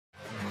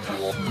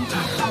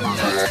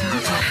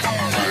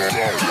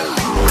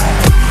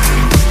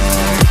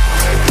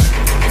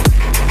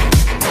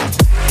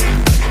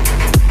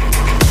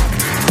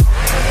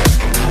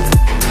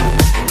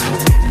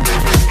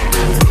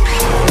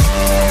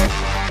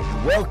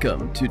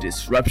Welcome to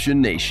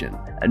Disruption Nation,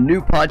 a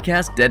new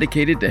podcast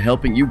dedicated to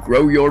helping you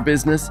grow your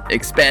business,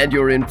 expand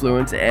your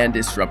influence, and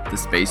disrupt the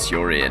space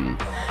you're in.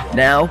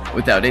 Now,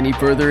 without any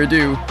further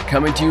ado,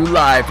 coming to you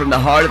live from the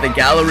heart of the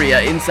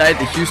Galleria inside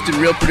the Houston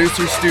Real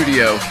Producers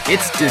Studio,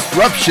 it's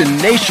Disruption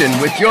Nation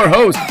with your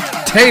host,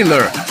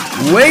 Taylor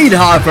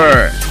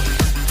Wadehofer.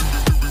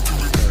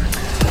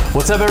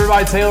 What's up,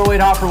 everybody? Taylor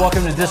Wadehofer.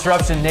 Welcome to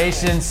Disruption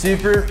Nation.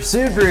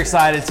 Super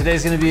excited.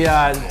 Today's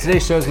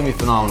show is gonna be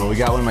phenomenal. We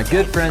got one of my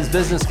good friends,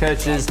 business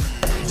coaches,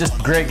 just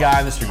a great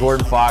guy, Mr.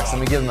 Gordon Fox. Let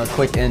me give him a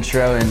quick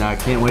intro, and I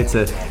can't wait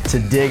to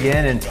dig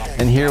in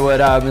and hear what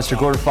Mr.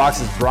 Gordon Fox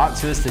has brought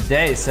to us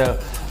today. So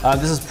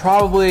this is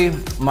probably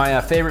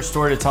my favorite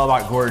story to tell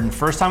about Gordon.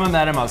 First time I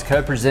met him, I was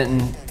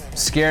co-presenting,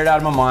 scared out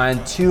of my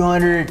mind.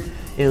 200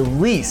 at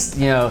least,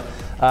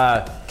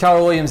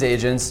 Keller Williams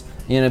agents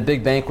in a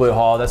big banquet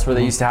hall. That's where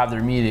they used to have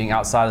their meeting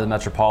outside of the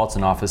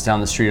Metropolitan office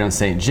down the street on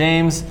St.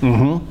 James.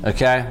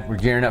 Okay, we're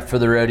gearing up for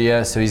the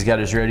rodeo, so he's got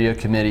his rodeo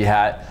committee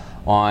hat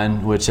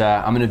on, which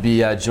I'm going to be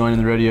joining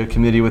the rodeo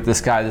committee with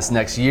this guy this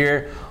next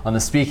year on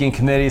the speaking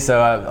committee,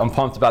 so I'm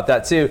pumped about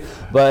that too.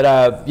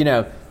 But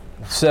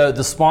so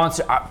the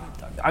sponsor,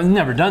 I've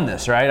never done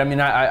this, right? I mean,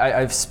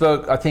 I've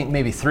spoke, I think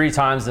maybe 3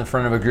 times in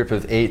front of a group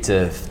of 8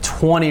 to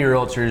 20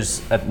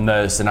 realtors at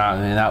most, and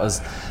I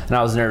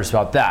was nervous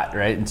about that,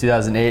 right? In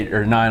 2008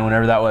 or 9,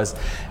 whenever that was.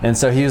 And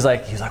so he was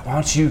like, why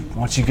don't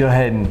you go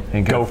ahead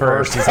and go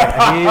first? He's like,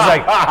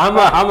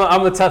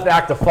 I'm a tough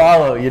act to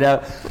follow,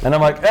 And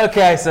I'm like,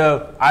 okay,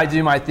 so I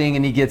do my thing,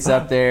 and he gets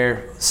up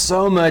there,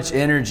 so much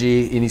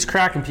energy, and he's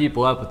cracking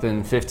people up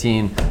within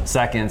 15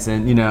 seconds,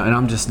 and and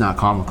I'm just not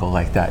comical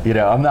like that,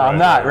 I'm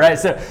not, right?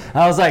 So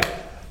I was like,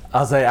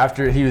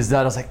 after he was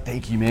done, I was like,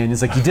 thank you, man.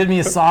 He's like, you did me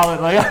a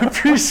solid. Like, I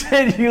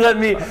appreciate you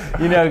letting me,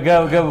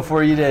 go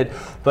before you did.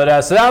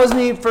 But so that was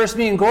me first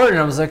meeting Gordon.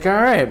 I was like, all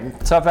right,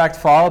 tough act to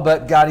follow,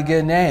 but got a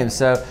good name.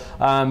 So,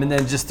 and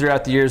then just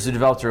throughout the years, we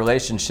developed a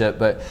relationship.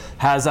 But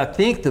has, I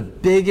think, the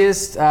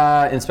biggest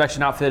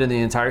inspection outfit in the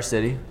entire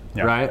city,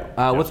 right?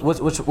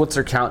 What's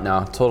their count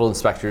now? Total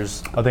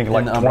inspectors? I think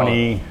like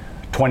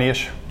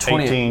 20-ish,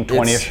 18,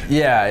 20-ish.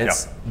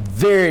 It's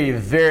very,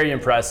 very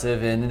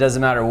impressive, and it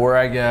doesn't matter where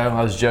I go.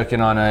 I was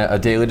joking on a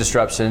Daily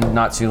Disruption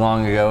not too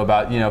long ago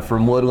about,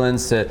 from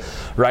Woodlands to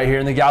right here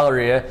in the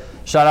Galleria.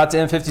 Shout out to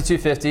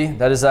M5250.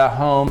 That is a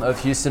home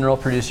of Houston Real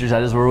Producers.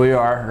 That is where we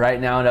are right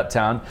now in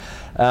Uptown.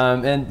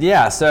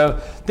 So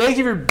thank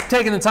you for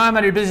taking the time out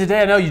of your busy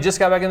day. I know you just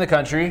got back in the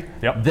country.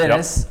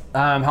 Venice.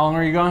 How long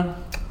were you gone?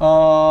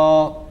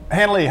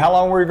 Hanley, how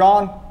long were you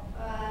gone?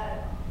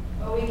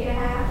 A week and a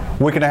half.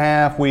 Week and a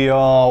half. We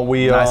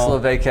nice little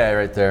vacay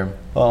right there.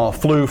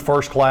 Flew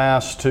first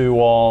class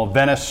to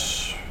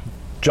Venice,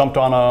 jumped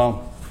on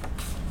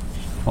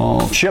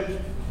a ship,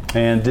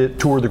 and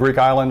toured the Greek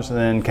islands, and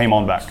then came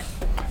on back.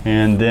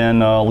 And then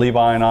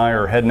Levi and I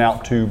are heading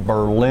out to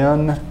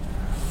Berlin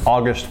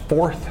August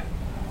 4th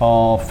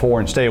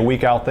and stay a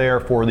week out there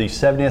for the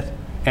 70th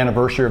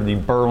anniversary of the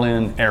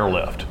Berlin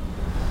airlift.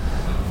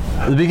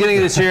 At the beginning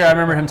of this year, I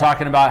remember him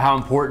talking about how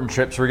important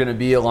trips were going to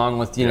be, along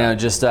with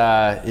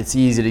it's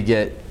easy to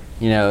get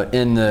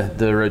in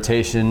the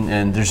rotation,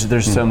 and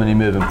there's so many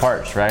moving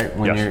parts, right?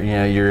 When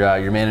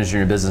you're managing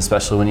your business,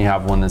 especially when you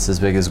have one that's as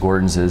big as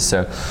Gordon's is.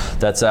 So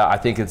that's I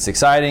think it's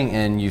exciting,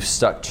 and you've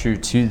stuck true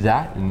to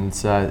that, and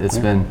it's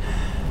been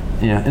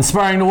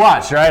inspiring to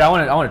watch, right? I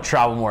want to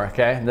travel more,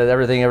 okay?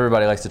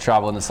 Everybody likes to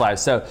travel in this life.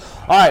 So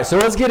all right, so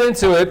let's get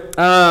into it.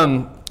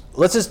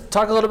 Let's just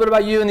talk a little bit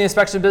about you and the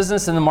inspection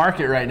business and the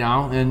market right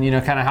now, and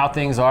kind of how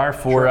things are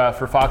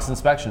for Fox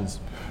Inspections.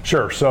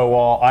 Sure. So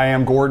I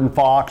am Gordon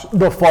Fox,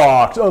 the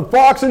Fox of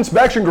Fox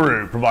Inspection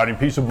Group, providing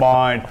peace of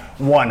mind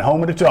one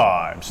home at a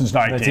time since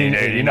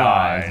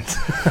 1989.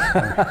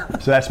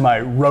 So that's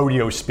my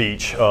rodeo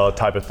speech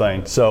type of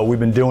thing. So we've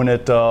been doing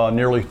it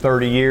nearly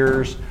 30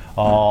 years,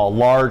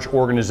 large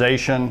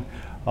organization.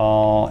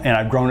 And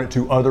I've grown it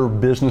to other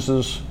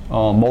businesses,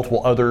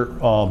 multiple other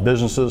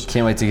businesses.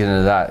 Can't wait to get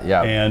into that,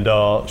 yeah. And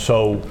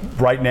so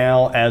right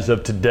now, as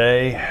of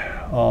today,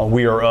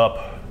 we are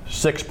up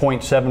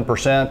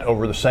 6.7%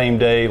 over the same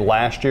day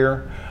last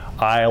year.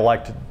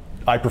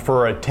 I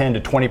prefer a 10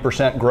 to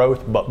 20%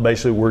 growth, but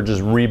basically we're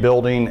just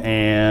rebuilding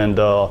and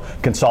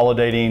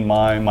consolidating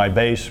my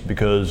base,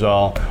 because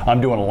I'm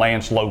doing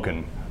Lance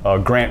Loken,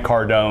 Grant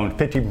Cardone,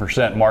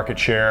 15% market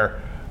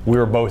share. We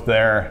were both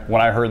there.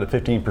 When I heard the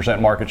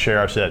 15% market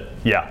share, I said,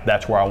 yeah,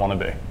 that's where I want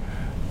to be.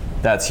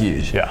 That's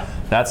huge. Yeah.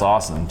 That's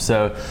awesome.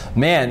 So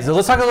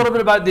let's talk a little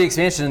bit about the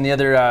expansion and the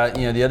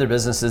other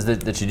businesses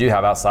that you do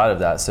have outside of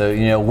that.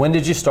 So, when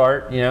did you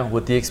start,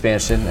 with the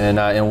expansion,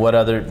 and what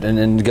other,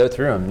 and go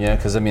through them,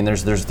 because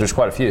there's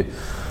quite a few.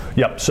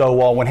 Yep.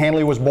 So when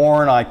Hanley was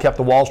born, I kept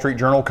the Wall Street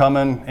Journal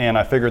coming, and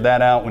I figured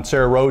that out. When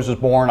Sarah Rose was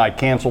born, I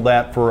canceled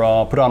that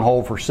put on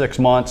hold for 6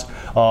 months.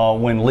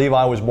 When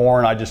Levi was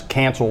born, I just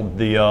canceled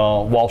the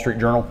Wall Street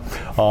Journal.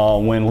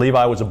 When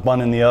Levi was a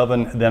bun in the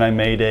oven, then I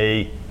made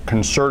a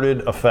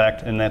concerted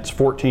effect, and that's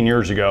 14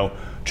 years ago,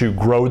 to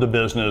grow the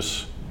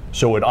business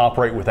so it would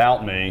operate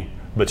without me,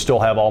 but still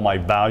have all my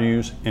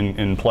values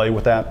in play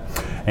with that.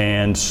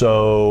 And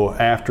so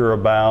after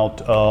about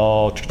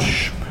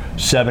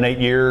 7-8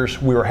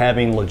 years, we were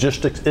having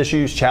logistics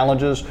issues,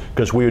 challenges,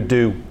 because we would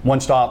do one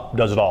stop,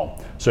 does it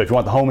all. So if you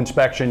want the home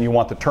inspection, you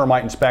want the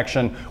termite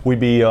inspection, we'd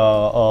be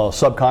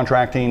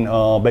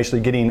subcontracting,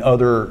 basically getting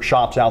other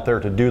shops out there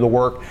to do the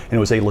work. And it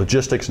was a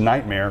logistics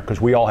nightmare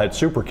because we all had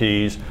super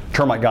keys,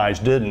 termite guys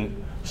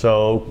didn't.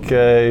 So,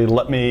 okay,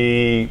 let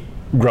me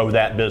grow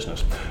that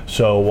business.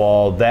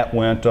 So that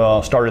went,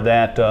 started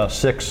that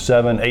 6,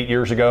 7, 8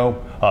 years ago,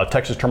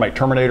 Texas Termite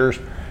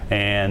Terminators,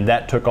 and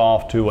that took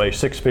off to a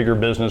 6-figure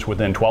business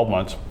within 12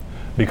 months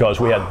because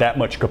we had that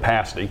much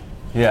capacity.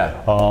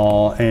 Yeah.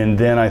 And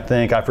then I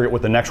forget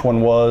what the next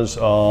one was,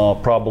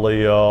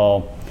 probably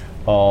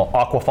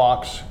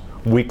Aquafox,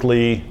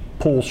 weekly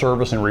pool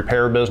service and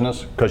repair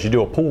business, because you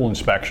do a pool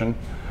inspection.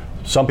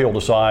 Some people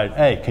decide,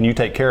 hey, can you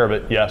take care of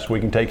it? Yes, we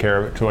can take care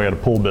of it. So we had a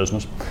pool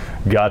business.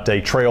 Got a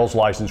Trails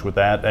license with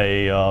that,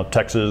 a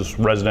Texas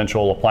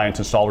residential appliance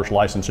installer's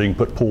license, so you can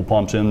put pool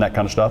pumps in, that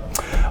kind of stuff.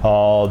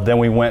 Then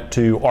we went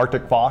to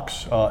Arctic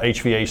Fox,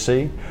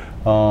 HVAC,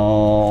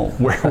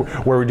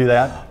 where we do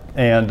that.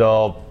 And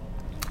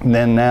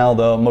then now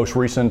the most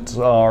recent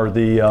are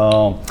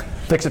the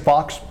Fix-It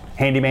Fox,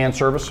 handyman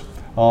service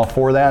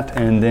for that.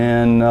 And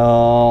then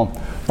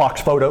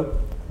Fox Photo.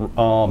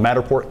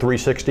 Matterport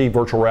 360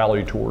 virtual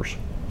reality tours.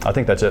 I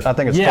think that's it. I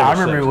think it's I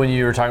remember when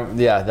you were talking.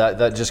 Yeah,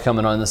 that just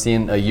coming on the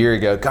scene a year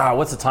ago. God,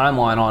 what's the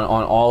timeline on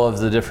all of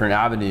the different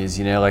avenues?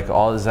 You know, like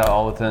is that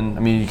all within? I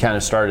mean, you kind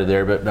of started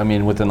there, but I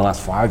mean, within the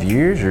last 5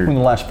 years, or in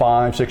the last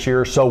 5, 6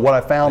 years. So what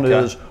I found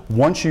is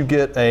once you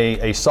get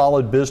a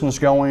solid business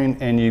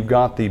going and you've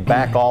got the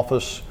back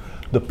office,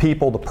 the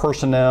people, the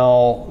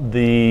personnel,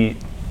 the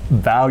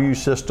value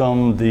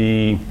system,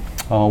 the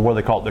what do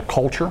they call it, the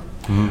culture.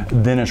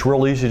 Then it's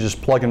real easy to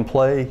just plug and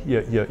play.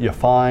 You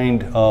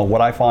find,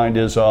 what I find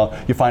is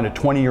you find a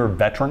 20-year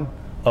veteran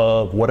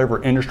of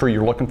whatever industry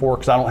you're looking for,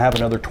 because I don't have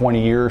another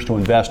 20 years to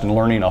invest in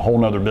learning a whole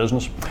nother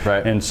business.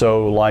 Right. And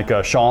so like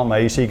Sean, my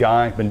AC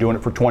guy, been doing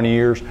it for 20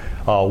 years,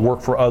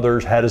 worked for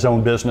others, had his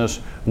own business.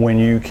 When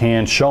you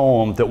can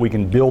show them that we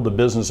can build the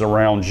business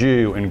around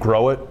you and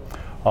grow it,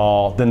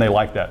 then they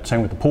like that.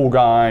 Same with the pool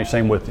guy,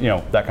 same with,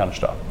 that kind of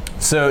stuff.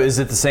 So is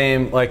it the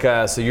same, like,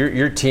 so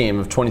your team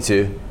of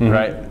 22,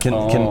 right?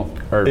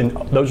 And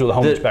those are the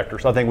home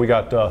inspectors. I think we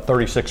got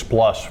 36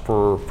 plus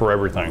for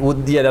everything. Well,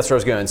 yeah, that's where I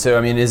was going. So,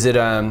 I mean, is it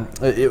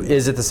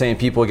the same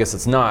people? I guess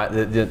it's not,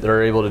 that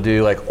are able to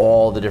do like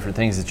all the different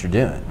things that you're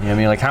doing. You know what I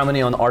mean? Like, how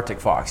many on the Arctic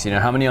Fox?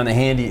 How many on the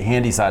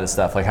handy side of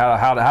stuff? Like,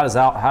 how does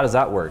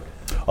that work?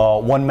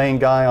 One main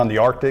guy on the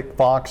Arctic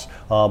Fox,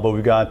 but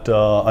we've got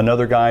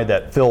another guy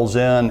that fills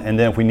in, and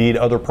then if we need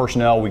other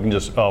personnel, we can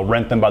just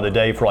rent them by the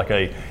day for like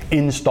a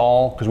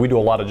install, because we do a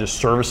lot of just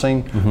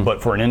servicing,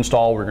 but for an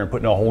install, we're going to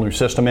put in a whole new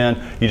system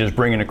in. You just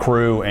bring in a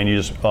crew and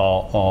you just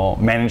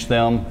manage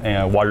them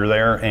while you're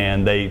there,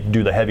 and they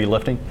do the heavy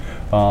lifting.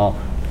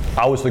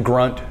 I was the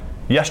grunt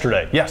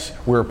yesterday. Yes,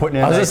 we were putting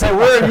in. I was just saying,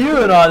 where are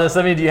you in all this?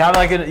 I mean, do you have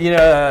like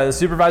a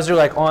supervisor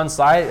like on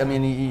site? I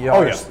mean,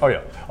 Oh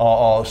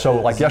yeah.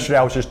 So like yesterday,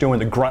 I was just doing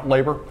the grunt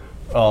labor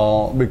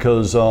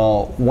because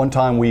one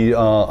time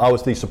I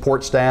was the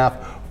support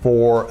staff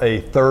for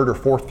a 3rd or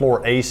 4th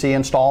floor AC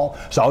install.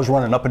 So I was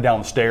running up and down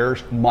the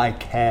stairs. My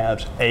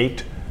calves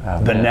ached.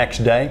 The next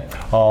day.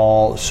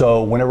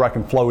 So whenever I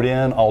can float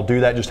in, I'll do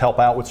that, just help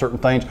out with certain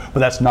things, but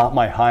that's not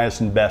my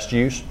highest and best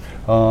use.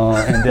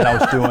 And then I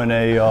was doing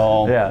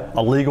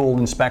a legal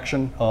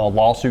inspection,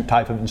 lawsuit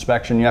type of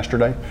inspection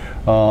yesterday.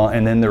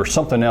 And then there's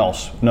something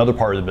else, another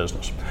part of the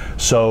business.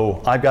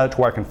 So I've got it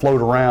to where I can float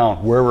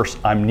around wherever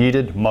I'm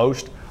needed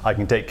most. I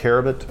can take care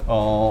of it.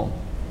 So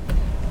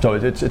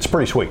it's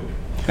pretty sweet,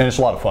 and it's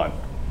a lot of fun.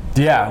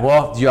 Yeah,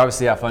 well, you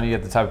obviously have fun. You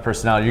get the type of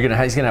personality.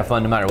 He's gonna have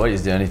fun no matter what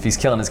he's doing. If he's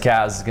killing his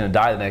calves, he's gonna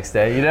die the next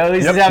day. At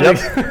least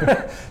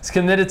he's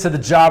committed to the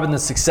job and the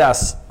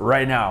success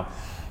right now.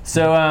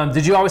 So,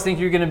 did you always think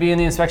you were gonna be in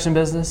the inspection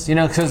business?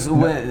 Because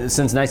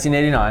since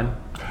 1989.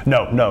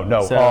 No.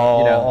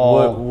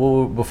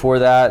 So, before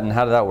that, and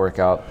how did that work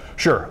out?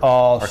 Sure.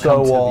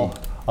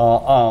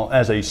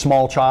 As a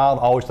small child,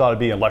 I always thought I'd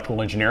be an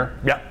electrical engineer.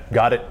 Yeah,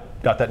 got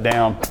that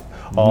down.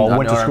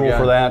 Went to school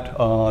for that.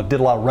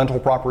 Did a lot of rental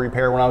property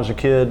repair when I was a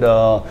kid.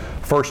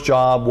 First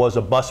job was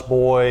a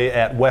busboy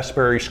at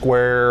Westbury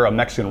Square, a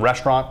Mexican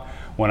restaurant,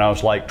 when I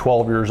was like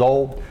 12 years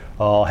old.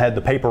 Had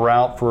the paper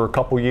route for a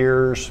couple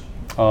years.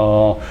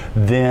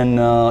 Then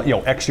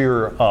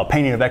exterior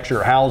painting of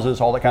exterior houses,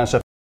 all that kind of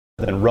stuff.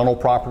 Then rental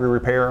property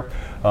repair.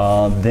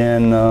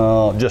 Then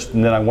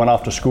I went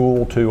off to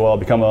school to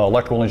become an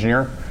electrical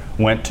engineer.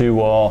 Went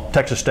to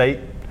Texas State.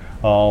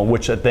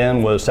 Which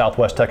then was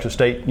Southwest Texas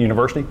State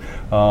University.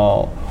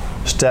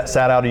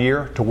 Sat out a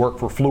year to work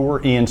for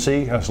Fluor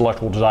ENC as an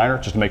electrical designer,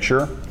 just to make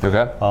sure.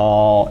 Okay.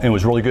 It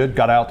was really good.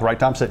 Got out at the right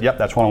time. Said, yep,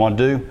 that's what I want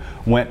to do.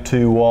 Went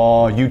to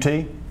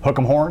UT, Hook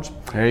 'em Horns.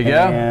 There you go.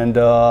 And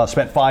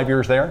spent 5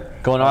 years there.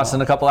 Going to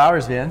Austin in a couple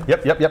hours, man.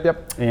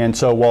 Yep. And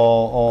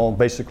so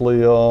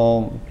basically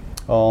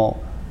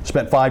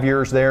Spent 5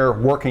 years there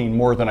working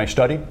more than I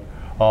studied.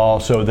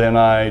 So then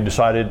I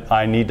decided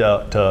I need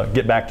to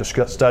get back to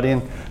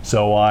studying.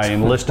 So I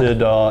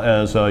enlisted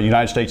as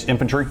United States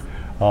Infantry,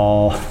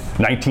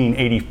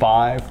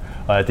 1985,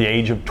 at the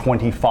age of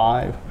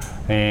 25,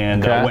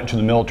 and went to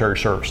the military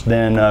service.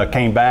 Then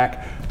came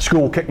back,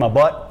 school kicked my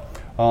butt.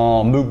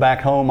 Moved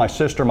back home. My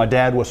sister, my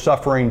dad was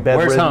suffering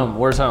bedridden.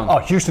 Where's home? Oh,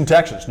 Houston,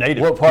 Texas,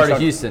 native. What part of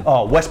Houston?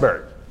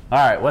 Westbury.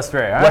 All right,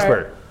 Westbury. All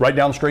Westbury, right. right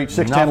down the street,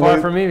 610 Not far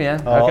Loop. from me,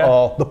 man.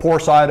 Okay. The poor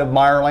side of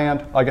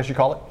Meyerland, I guess you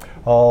call it.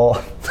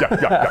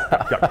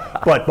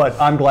 But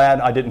I'm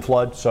glad I didn't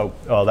flood, so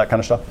that kind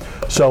of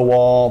stuff.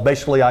 So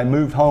basically I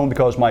moved home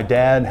because my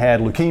dad had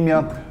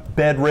leukemia,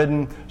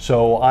 bedridden,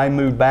 so I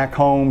moved back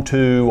home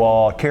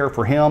to care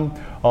for him.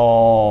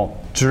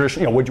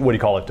 Tradition, what do you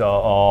call it?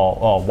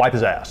 Wipe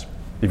his ass,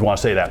 if you want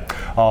to say that.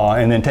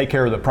 And then take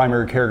care of the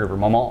primary caregiver,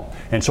 my mom.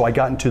 And so I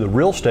got into the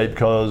real estate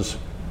because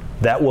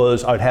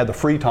I'd had the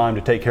free time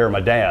to take care of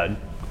my dad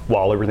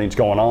while everything's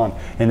going on.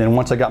 And then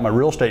once I got my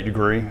real estate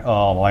degree,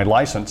 my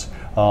license,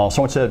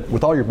 someone said,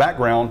 with all your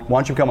background, why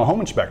don't you become a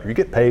home inspector? You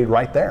get paid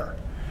right there.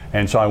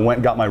 And so I went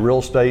and got my real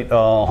estate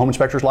home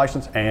inspector's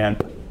license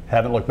and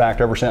haven't looked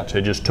back ever since.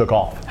 It just took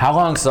off. How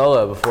long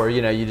solo before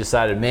you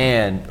decided,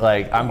 man,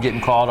 like I'm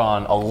getting called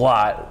on a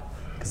lot?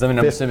 Because I'm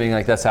assuming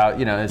like that's how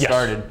it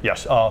started.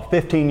 Yes,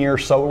 15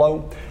 years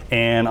solo,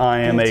 and I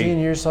am 15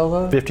 years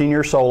solo. 15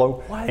 years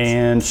solo, What?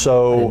 And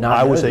so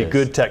I was a this.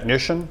 good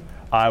technician.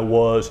 I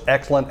was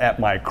excellent at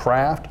my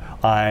craft.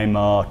 I'm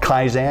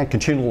Kaizen,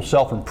 continual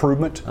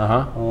self-improvement.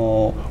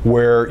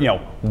 Where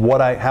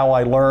how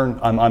I learn,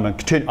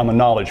 I'm a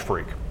knowledge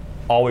freak.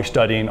 Always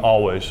studying,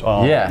 always,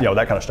 that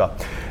kind of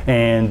stuff.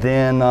 And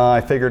then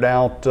I figured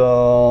out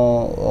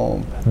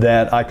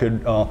that I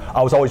could.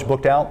 I was always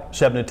booked out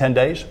 7 to 10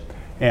 days.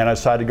 And I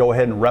decided to go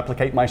ahead and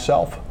replicate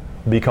myself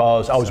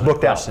because I was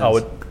booked out.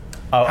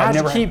 How do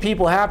you keep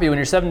people happy when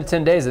you're 7 to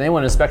 10 days and they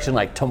want an inspection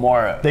like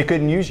tomorrow? They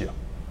couldn't use you.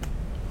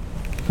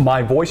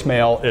 My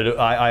voicemail,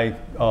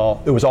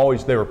 it was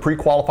always, they were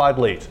pre-qualified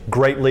leads.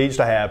 Great leads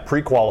to have,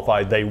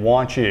 pre-qualified, they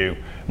want you.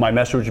 My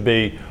message would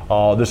be,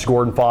 this is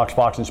Gordon Fox,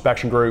 Fox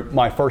Inspection Group.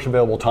 My first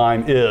available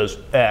time is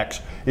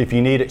X. If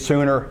you need it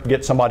sooner,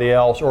 get somebody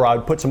else, or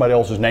I'd put somebody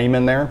else's name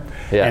in there.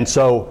 Yeah. And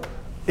so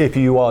if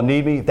you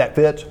need me, that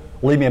fits,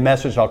 leave me a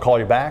message and I'll call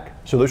you back.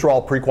 So those are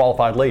all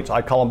pre-qualified leads.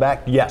 I call them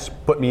back, yes,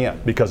 put me in,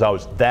 because I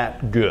was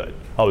that good.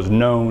 I was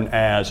known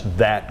as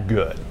that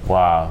good.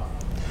 Wow.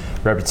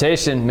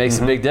 Reputation makes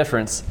a big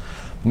difference.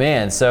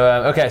 Man,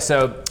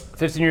 so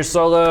 15 years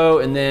solo,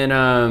 and then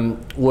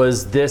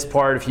was this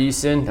part of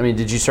Houston? I mean,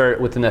 did you start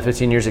within that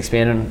 15 years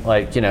expanding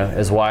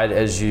as wide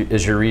as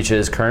your reach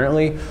is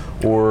currently,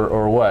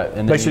 or what? And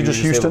then basically just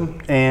Houston,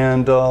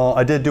 and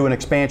I did do an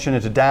expansion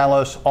into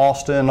Dallas,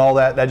 Austin, all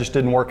that. That just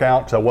didn't work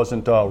out because I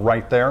wasn't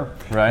right there.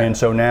 Right. And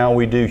so now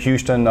we do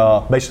Houston,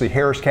 basically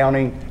Harris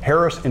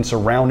and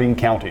surrounding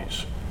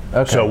counties.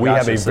 Okay, so we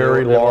have a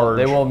very large.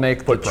 They will make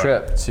the footprint.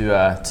 trip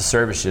to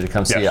service you to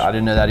come see Yes. you. I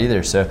didn't know that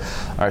either. So,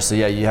 all right. So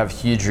yeah, you have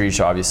huge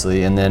reach,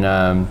 obviously, and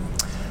then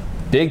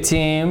big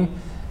team.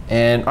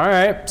 And all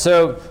right.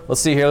 So let's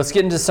see here. Let's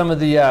get into some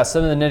of the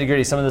nitty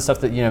gritty, some of the stuff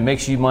that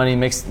makes you money,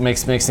 makes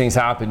things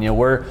happen.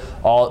 We're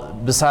all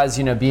besides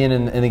being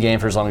in the game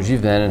for as long as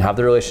you've been and have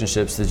the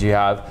relationships that you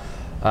have.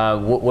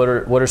 What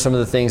are some of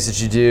the things that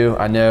you do?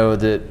 I know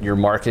that your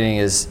marketing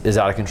is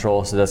out of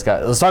control, so let's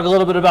talk a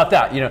little bit about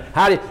that.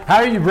 How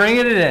are you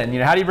bringing it in?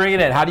 How do you bring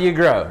it in? How do you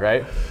grow,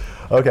 right?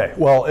 Okay,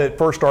 well, it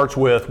first starts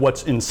with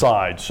what's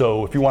inside.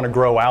 So if you want to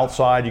grow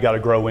outside, you got to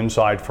grow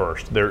inside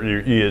first.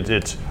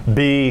 It's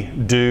be,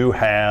 do,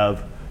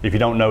 have. If you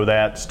don't know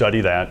that,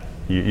 study that.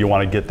 You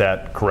want to get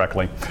that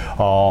correctly.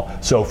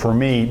 So for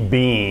me,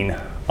 being,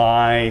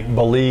 I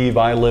believe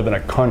I live in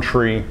a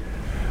country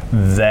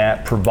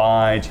that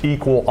provides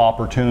equal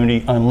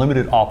opportunity,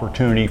 unlimited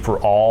opportunity for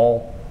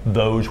all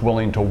those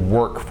willing to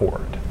work for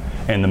it.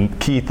 And the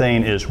key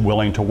thing is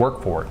willing to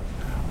work for it.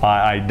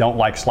 I don't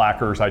like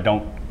slackers.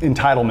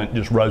 Entitlement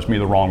just rubs me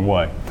the wrong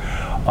way.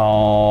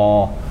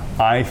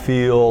 I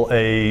feel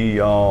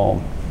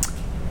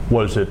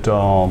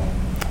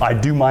I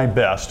do my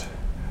best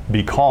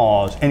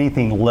because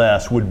anything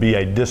less would be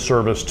a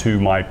disservice to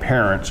my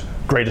parents'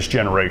 greatest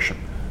generation.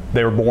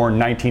 They were born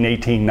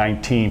 1918,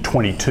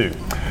 1922.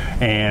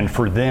 And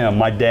for them,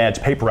 my dad's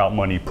paper route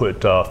money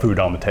put food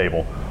on the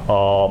table.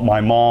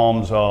 My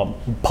mom's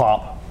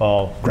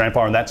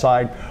grandfather on that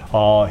side,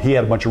 he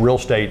had a bunch of real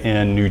estate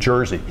in New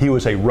Jersey. He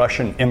was a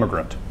Russian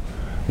immigrant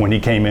when he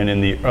came in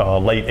the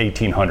late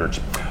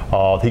 1800s.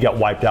 He got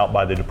wiped out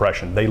by the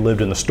Depression. They lived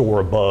in the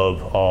store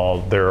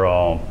above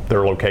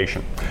their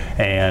location.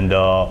 And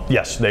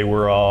yes, they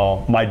were,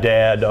 my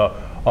dad,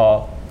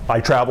 I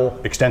travel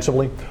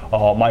extensively.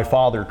 My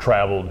father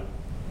traveled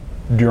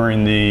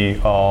during the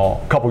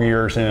couple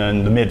years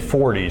in the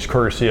mid-40s,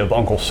 courtesy of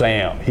Uncle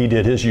Sam. He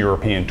did his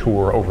European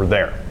tour over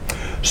there.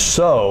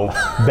 So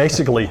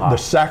basically, the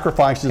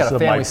sacrifices Got a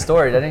of family my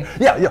story, didn't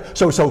he? yeah.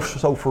 So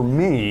for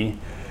me,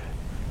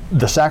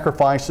 the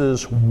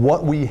sacrifices,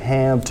 what we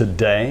have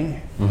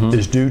today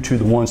is due to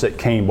the ones that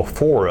came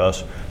before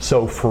us.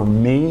 So for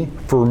me,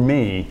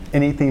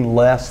 anything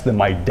less than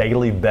my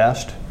daily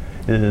best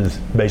is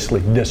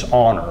basically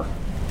dishonor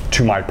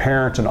to my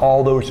parents and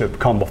all those that have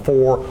come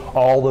before,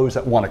 all those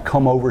that want to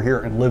come over here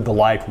and live the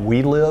life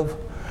we live.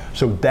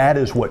 So that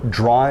is what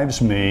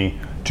drives me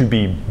to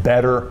be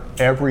better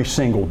every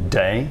single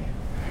day.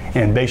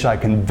 And basically I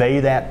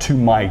convey that to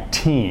my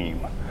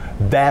team.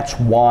 That's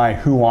who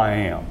I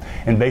am.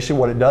 And basically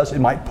what it does, it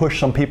might push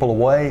some people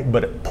away,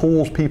 but it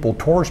pulls people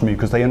towards me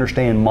because they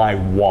understand my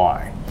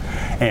why.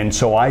 And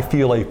so I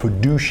feel a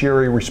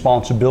fiduciary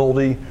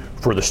responsibility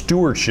for the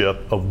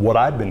stewardship of what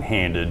I've been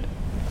handed,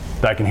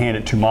 that I can hand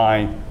it to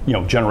my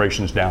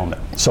generations down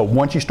there. So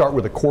once you start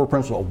with the core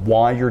principle of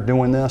why you're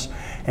doing this,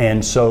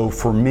 and so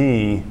for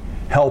me,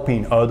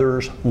 helping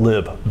others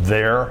live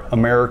their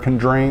American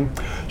dream.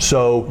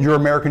 So your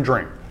American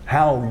dream,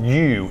 how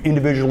you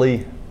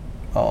individually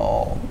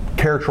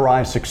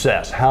characterize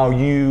success, how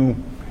you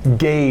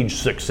gauge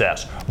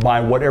success by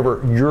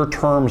whatever your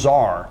terms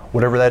are,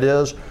 whatever that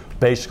is.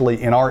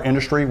 Basically in our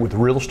industry with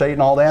real estate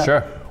and all that,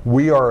 Sure.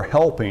 we are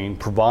helping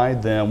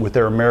provide them with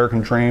their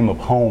American dream of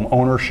home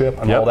ownership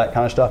and all that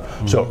kind of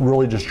stuff. So it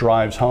really just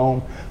drives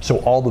home. So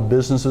all the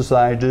businesses that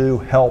I do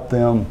help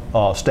them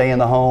stay in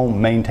the home,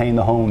 maintain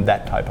the home,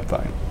 that type of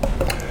thing.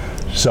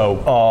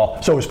 So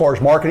as far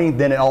as marketing,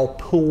 then it all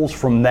pulls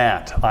from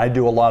that. I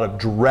do a lot of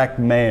direct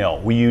mail.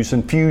 We use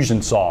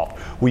Infusionsoft.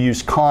 We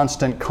use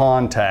Constant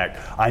Contact.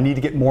 I need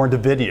to get more into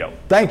video.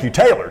 Thank you,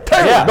 Taylor.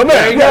 Yeah, the man.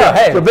 there you go.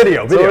 Hey, the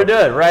video. That's what we're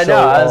doing right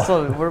now.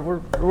 So, We're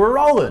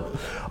rolling,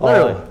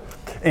 literally.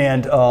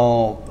 And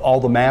all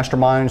the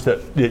masterminds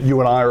that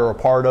you and I are a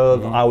part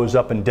of. I was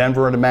up in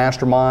Denver in a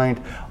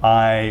mastermind.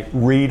 I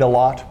read a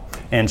lot.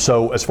 And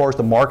so as far as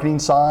the marketing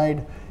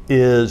side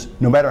is,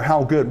 no matter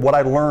how good, what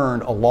I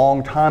learned a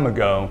long time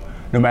ago,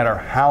 no matter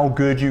how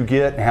good you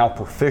get and how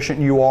proficient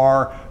you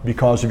are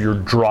because of your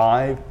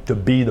drive to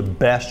be the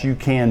best you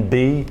can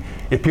be,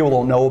 if people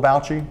don't know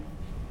about you,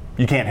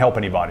 you can't help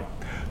anybody.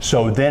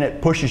 So then it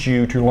pushes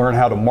you to learn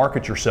how to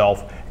market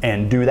yourself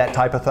and do that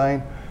type of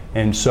thing.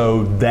 And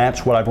so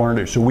that's what I've learned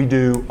to do. So we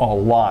do a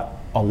lot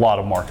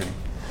of marketing.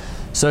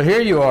 So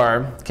here you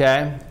are,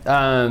 okay,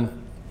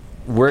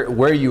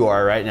 where you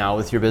are right now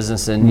with your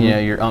business and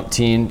your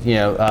umpteen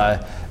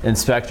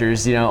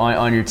inspectors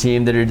on your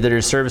team that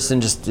are servicing.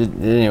 Just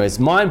anyways,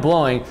 mind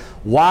blowing.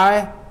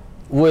 Why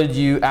would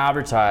you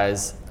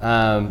advertise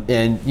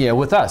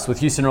with us, with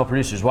Houston Oil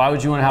Producers? Why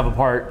would you want to have a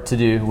part to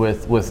do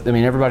with? I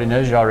mean, everybody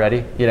knows you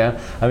already.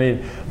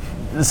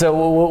 So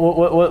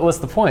what's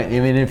the point? I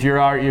mean, if you've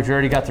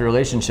already got the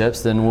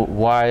relationships, then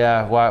why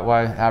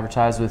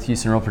advertise with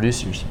Houston Oil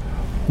Producers?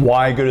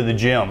 Why go to the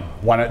gym?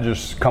 Why not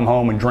just come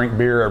home and drink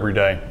beer every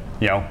day?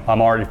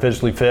 I'm already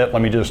physically fit.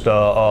 Let me just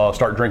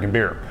start drinking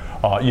beer.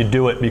 You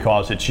do it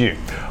because it's you.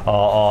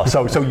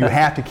 So you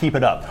have to keep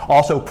it up.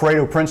 Also,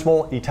 Pareto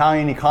principle,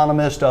 Italian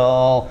economist.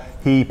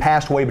 He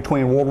passed away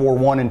between World War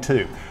I and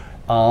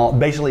II.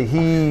 Basically,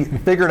 he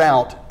figured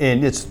out,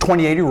 and it's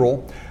 20-80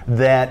 rule,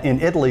 that in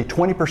Italy,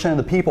 20% of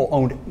the people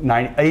owned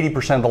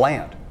 80% of the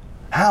land.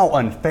 How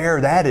unfair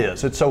that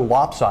is. It's so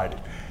lopsided.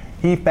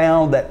 He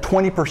found that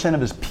 20%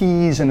 of his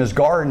peas in his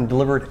garden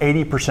delivered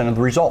 80% of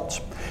the results.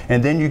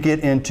 And then you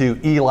get into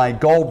Eli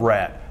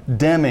Goldratt,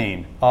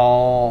 Deming,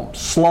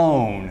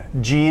 Sloan,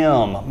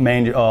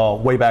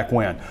 GM, way back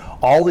when.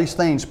 All these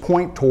things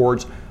point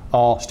towards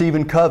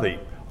Stephen Covey,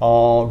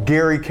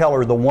 Gary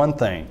Keller. The one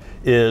thing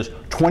is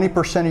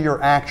 20% of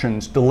your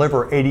actions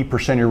deliver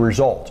 80% of your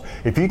results.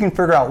 If you can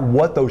figure out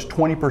what those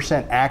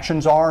 20%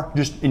 actions are,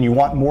 and you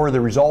want more of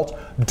the results,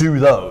 do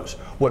those.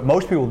 What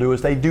most people do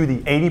is they do the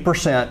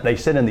 80%, they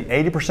sit in the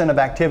 80% of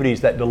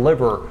activities that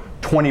deliver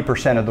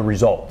 20% of the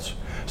results.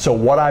 So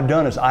what I've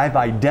done is I've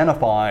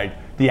identified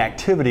the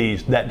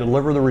activities that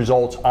deliver the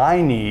results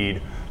I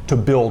need to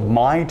build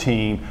my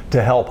team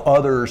to help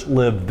others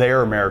live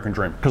their American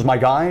dream. Because my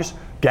guys,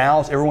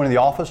 gals, everyone in the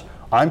office,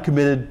 I'm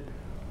committed.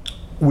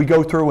 We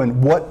go through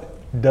and what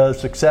does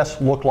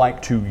success look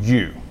like to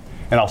you?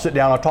 And I'll sit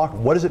down and I'll talk,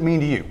 what does it mean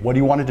to you? What do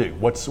you want to do?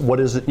 What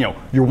is it,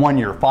 your 1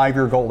 year, 5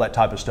 year goal, that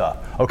type of stuff.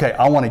 Okay,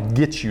 I want to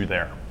get you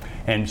there.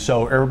 And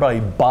so everybody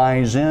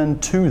buys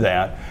into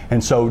that.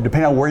 And so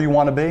depending on where you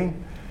want to be,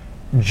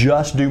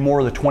 just do more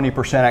of the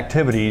 20%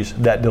 activities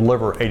that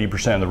deliver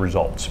 80% of the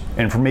results.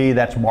 And for me,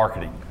 that's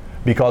marketing.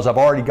 Because I've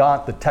already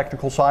got the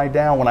technical side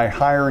down. When I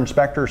hire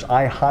inspectors,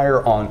 I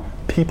hire on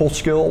people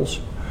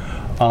skills.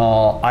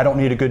 I don't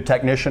need a good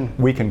technician.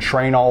 We can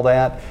train all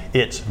that.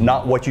 It's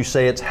not what you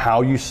say, it's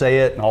how you say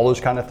it and all those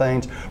kind of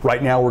things.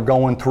 Right now we're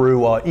going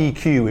through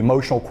EQ,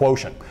 emotional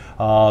quotient.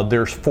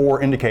 There's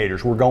 4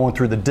 indicators. We're going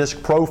through the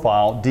DISC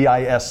profile,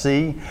 DISC,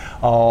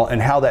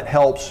 and how that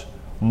helps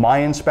my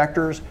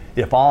inspectors.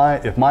 If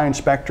my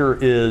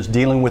inspector is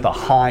dealing with a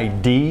high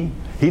D,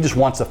 he just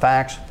wants the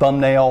facts,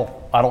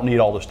 thumbnail, I don't need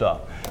all this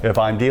stuff. If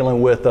I'm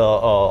dealing with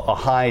a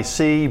high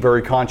C,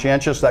 very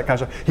conscientious, that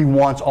kind of stuff, he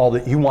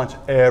wants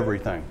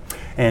everything.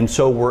 And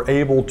so we're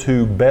able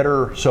to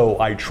better, so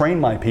I train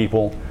my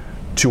people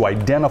to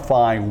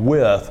identify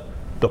with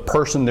the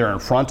person they're in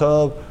front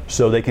of,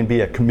 so they can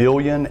be a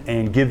chameleon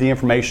and give the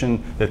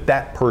information that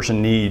that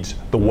person needs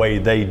the way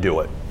they do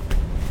it.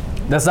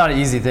 That's not an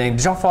easy thing.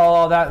 Did y'all follow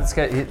all that?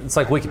 It's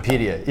like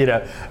Wikipedia, you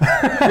know.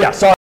 Yeah,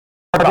 sorry.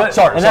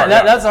 Sorry.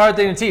 That's a hard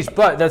thing to teach,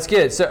 but that's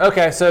good. So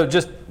okay, so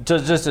just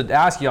to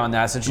ask you on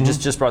that, since you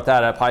just brought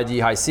that up, high D,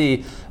 high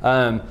C.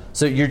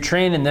 So you're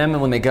training them,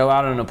 and when they go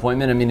out on an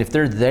appointment, I mean, if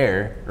they're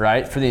there,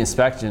 right, for the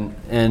inspection,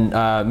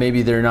 and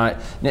maybe they're not,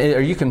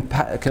 are you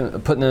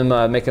putting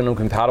them, making them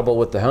compatible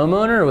with the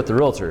homeowner or with the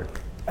realtor?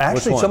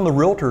 Actually, some of the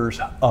realtors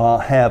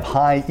have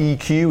high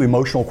EQ,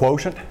 emotional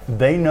quotient.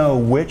 They know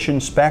which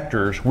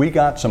inspectors. We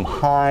got some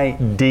high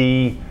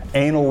D,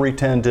 anal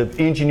retentive,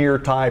 engineer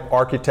type,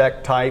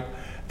 architect type,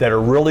 that are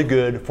really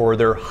good for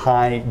their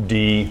high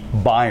D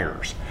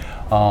buyers.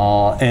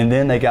 And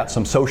then they got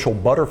some social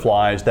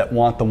butterflies that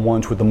want the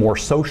ones with the more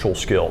social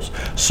skills.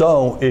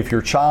 So if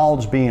your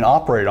child's being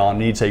operated on,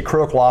 needs a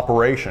critical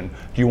operation,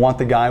 do you want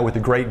the guy with the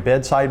great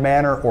bedside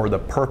manner or the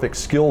perfect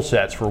skill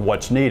sets for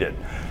what's needed?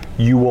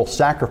 You will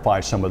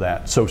sacrifice some of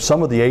that. So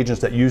some of the agents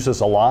that use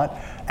this a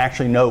lot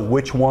actually know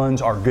which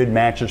ones are good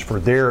matches for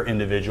their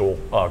individual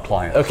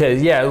client. Okay,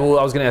 yeah, well,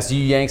 I was gonna ask, do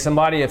you yank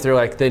somebody if they're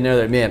like, they know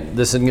that, man,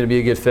 this isn't gonna be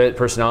a good fit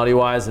personality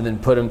wise, and then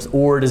put them,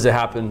 or does it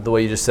happen the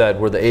way you just said,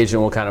 where the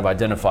agent will kind of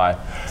identify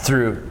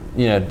through,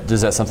 you know,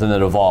 is that something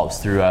that evolves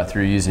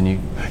through using you?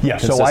 Yeah,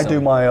 so I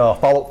do my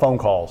follow-up phone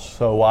calls.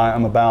 So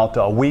I'm about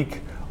a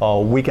week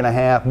and a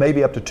half,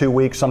 maybe up to 2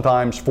 weeks,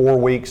 sometimes 4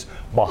 weeks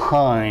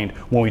behind.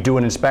 When we do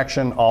an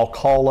inspection, I'll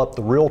call up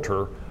the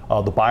realtor,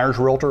 the buyer's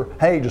realtor.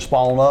 Hey, just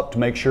following up to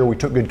make sure we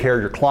took good care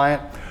of your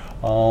client.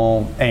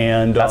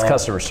 And that's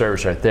customer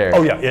service right there.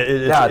 Oh yeah,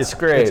 it's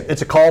great.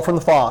 It's a call from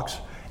the Fox.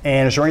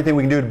 And is there anything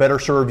we can do to better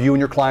serve you and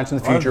your clients in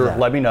the future?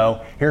 Let me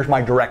know. Here's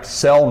my direct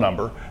cell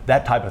number,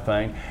 that type of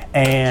thing.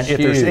 And if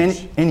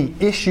there's any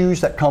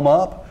issues that come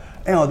up,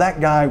 you know, that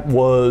guy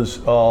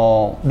was,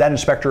 that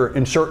inspector,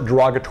 insert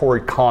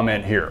derogatory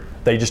comment here.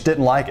 They just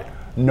didn't like it.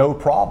 No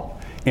problem.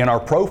 In our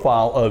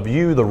profile of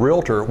you, the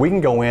realtor, we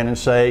can go in and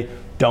say,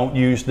 don't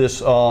use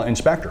this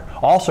inspector.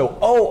 Also,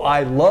 oh,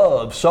 I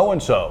love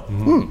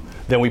so-and-so.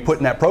 Then we put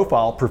in that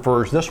profile,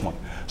 prefers this one.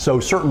 So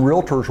certain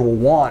realtors will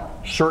want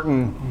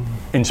certain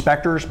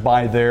inspectors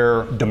by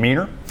their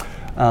demeanor,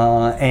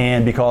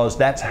 and because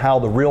that's how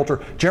the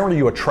realtor, generally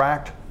you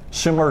attract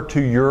similar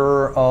to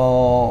your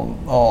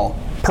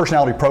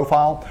personality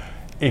profile.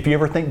 If you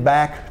ever think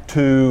back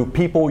to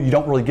people you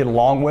don't really get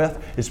along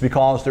with, it's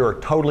because they're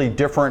a totally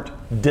different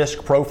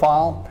disc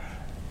profile.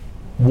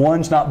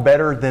 One's not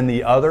better than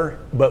the other,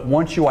 but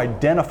once you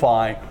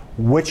identify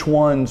which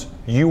ones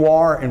you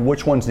are and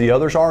which ones the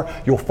others are,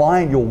 you'll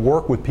find you'll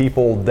work with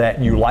people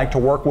that you like to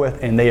work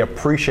with and they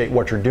appreciate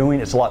what you're doing.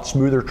 It's a lot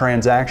smoother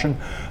transaction.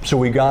 So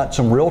we got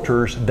some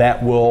realtors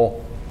that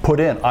will put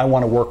in, I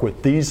want to work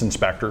with these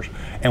inspectors,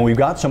 and we've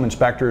got some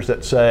inspectors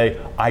that say,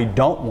 I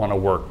don't want to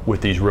work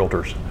with these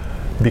realtors.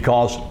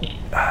 Because,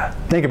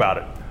 think about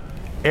it,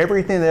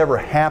 everything that ever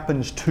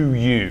happens to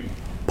you,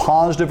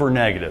 positive or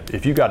negative,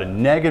 if you've got a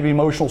negative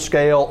emotional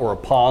scale or a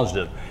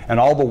positive, and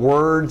all the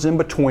words in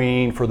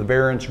between for the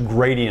variance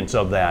gradients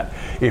of that,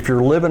 if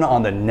you're living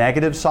on the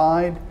negative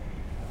side,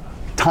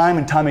 time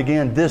and time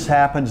again, this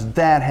happens,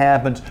 that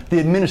happens, the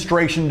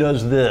administration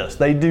does this,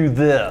 they do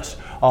this,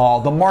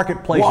 the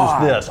marketplace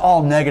is this,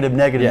 all negative.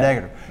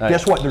 Nice.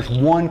 Guess what? There's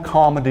one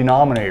common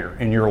denominator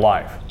in your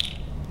life.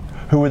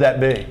 Who would that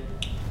be?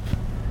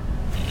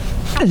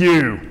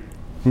 You.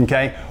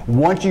 Okay?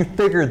 Once you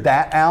figure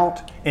that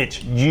out,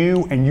 it's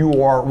you and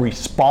you are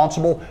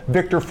responsible.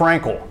 Viktor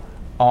Frankl,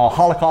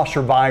 Holocaust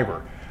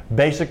survivor.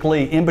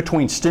 Basically, in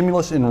between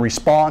stimulus and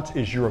response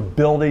is your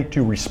ability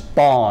to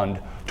respond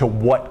to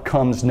what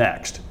comes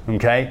next.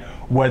 Okay?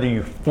 Whether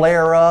you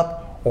flare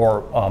up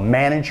or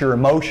manage your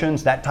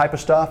emotions, that type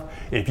of stuff.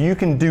 If you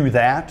can do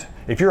that,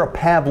 if you're a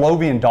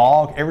Pavlovian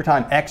dog, every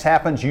time X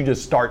happens, you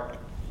just start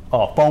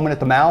foaming at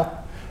the mouth,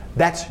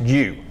 that's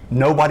you,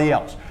 nobody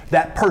else.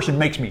 That person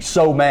makes me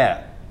so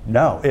mad.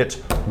 No, it's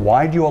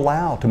why'd you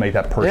allow to make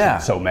that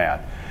person so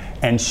mad?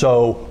 And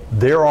so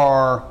there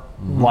are,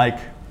 like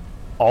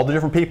all the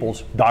different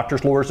peoples,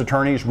 doctors, lawyers,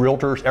 attorneys,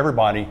 realtors,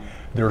 everybody,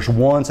 there's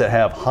ones that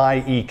have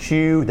high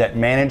EQ, that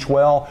manage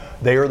well.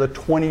 They are the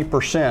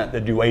 20%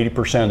 that do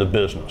 80% of the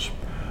business.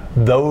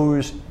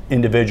 Those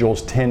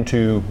individuals tend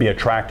to be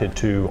attracted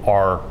to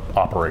our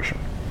operation.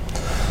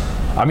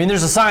 I mean,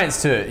 there's a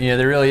science to it. You know,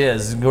 there really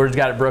is. Gordon's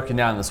got it broken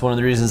down. That's one of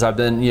the reasons I've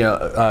been,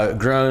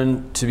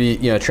 grown to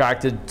be,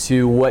 attracted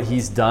to what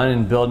he's done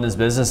in building his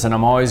business. And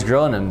I'm always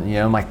grilling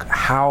him. I'm like,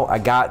 how I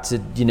got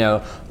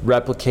to,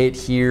 replicate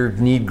here,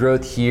 need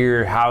growth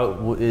here.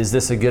 How is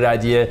this a good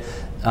idea?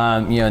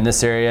 In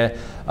this area.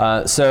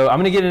 So I'm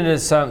going to get into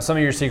some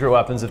of your secret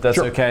weapons, if that's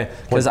okay.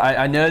 Because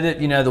I know that,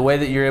 the way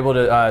that you're able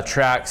to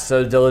track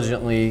so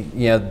diligently,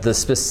 the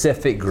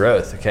specific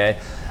growth, okay?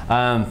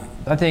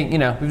 I think,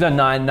 we've done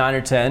nine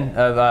or 10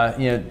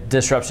 of,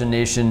 Disruption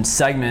Nation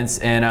segments.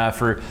 And we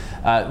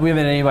haven't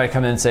had anybody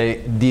come in and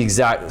say the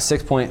exact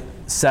 6 point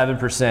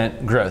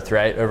 7% growth,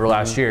 right, over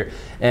last year.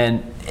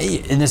 And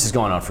this is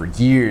going on for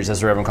years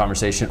as we're having a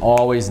conversation,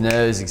 always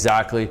knows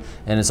exactly,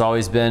 and it's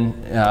always been,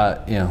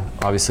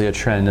 obviously a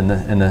trend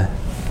in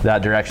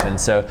that direction.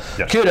 So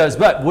kudos.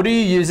 But what are you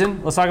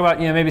using? Let's talk about,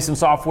 maybe some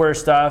software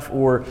stuff,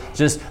 or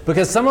just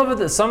because some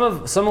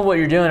of what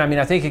you're doing, I mean,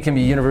 I think it can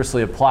be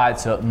universally applied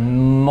to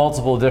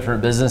multiple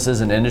different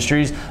businesses and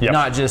industries,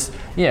 not just,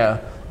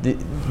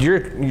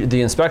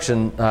 the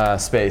inspection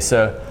space.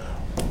 So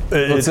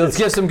let's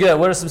give some good.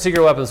 What are some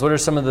secret weapons? What are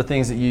some of the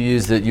things that you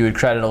use that you would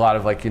credit a lot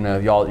of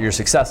your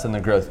success and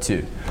the growth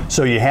to?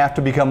 So you have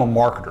to become a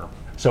marketer.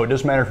 So it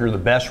doesn't matter if you're the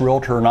best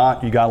realtor or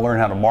not, you got to learn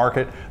how to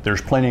market.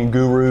 There's plenty of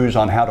gurus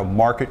on how to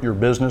market your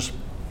business.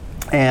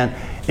 And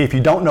if you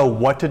don't know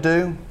what to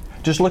do,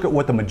 just look at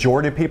what the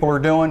majority of people are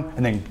doing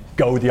and then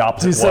go the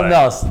opposite way. Do something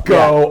else.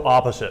 Go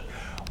opposite.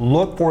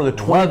 Look for the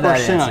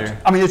 20%.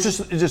 I mean, it's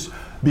just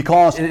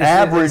because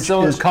average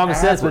is common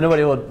sense, but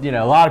nobody will,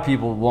 a lot of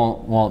people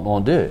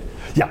won't do it.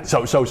 Yeah,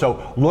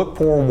 so look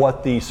for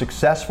what the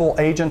successful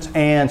agents,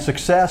 and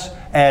success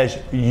as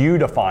you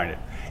define it.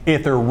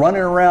 If they're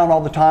running around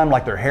all the time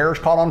like their hair's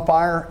caught on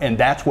fire, and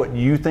that's what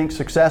you think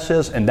success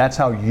is, and that's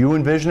how you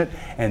envision it,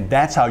 and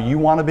that's how you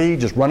want to be,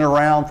 just running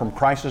around from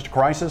crisis to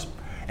crisis,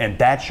 and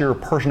that's your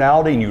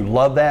personality and you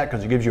love that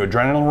because it gives you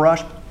adrenaline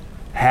rush,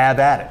 have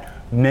at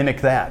it.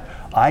 Mimic that.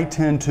 I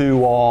tend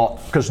to,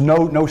 because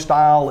no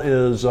style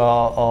is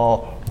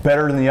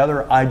better than the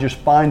other, I just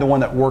find the one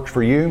that works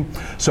for you.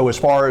 So as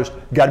far as,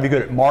 got to be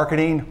good at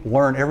marketing,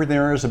 learn everything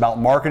there is about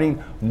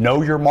marketing,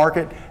 know your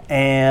market,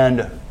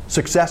 and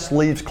success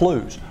leaves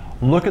clues.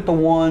 Look at the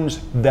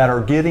ones that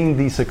are getting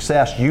the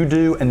success you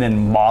do and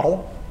then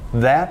model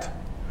that.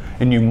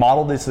 And you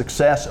model the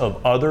success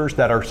of others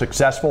that are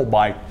successful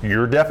by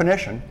your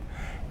definition,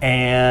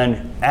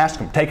 and ask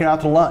them, take them out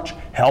to lunch,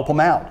 help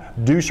them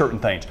out, do certain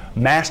things.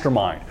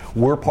 Mastermind.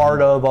 We're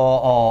part of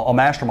a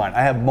mastermind.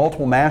 I have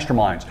multiple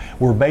masterminds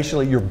where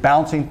basically you're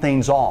bouncing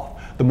things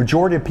off. The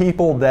majority of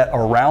people that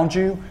are around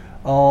you,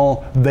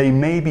 they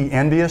may be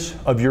envious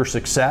of your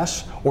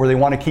success, or they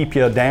want to keep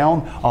you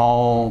down.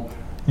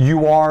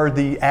 You are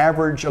the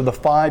average of the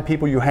 5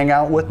 people you hang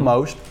out with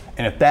most,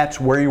 and if that's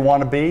where you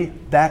want to be,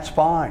 that's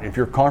fine. If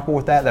you're comfortable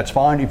with that, that's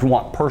fine. If you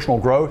want personal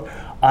growth,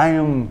 I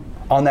am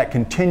on that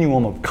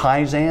continuum of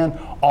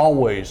Kaizen,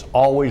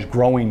 always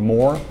growing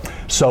more.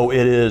 So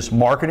it is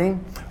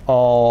marketing,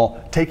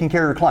 taking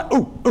care of your client.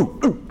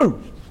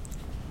 Ooh,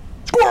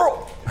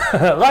 squirrel!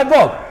 Light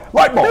bulb!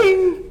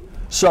 Bing!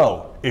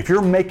 So if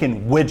you're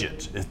making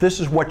widgets, if this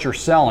is what you're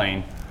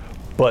selling,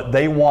 but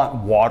they want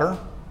water,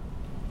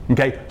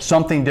 okay,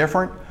 something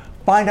different,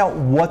 find out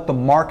what the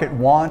market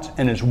wants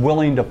and is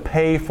willing to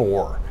pay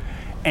for,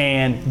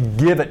 and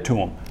give it to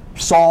them.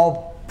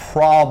 Solve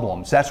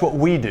problems. That's what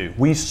we do.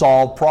 We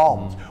solve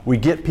problems. We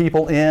get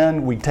people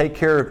in, we take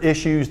care of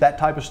issues, that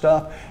type of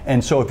stuff.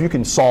 And so if you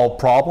can solve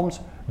problems,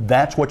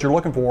 that's what you're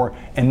looking for,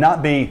 and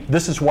not be,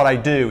 this is what I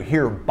do,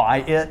 here,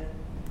 buy it.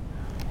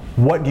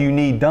 What do you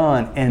need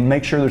done? And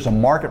make sure there's a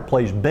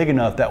marketplace big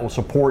enough that will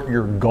support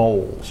your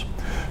goals.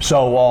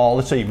 So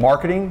let's see,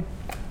 marketing,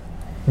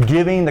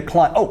 giving the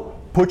client,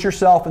 put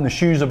yourself in the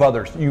shoes of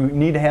others. You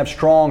need to have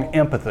strong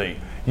empathy.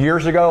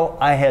 Years ago,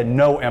 I had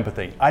no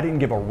empathy. I didn't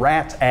give a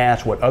rat's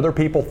ass what other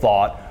people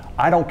thought.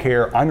 I don't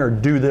care. I'm going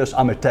to do this.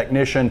 I'm a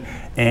technician,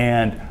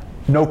 and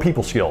no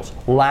people skills,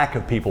 lack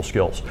of people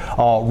skills.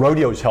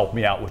 Rodeos helped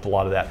me out with a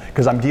lot of that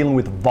because I'm dealing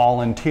with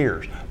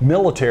volunteers.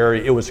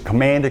 Military, it was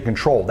command and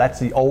control. That's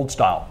the old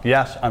style.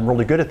 Yes, I'm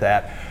really good at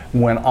that.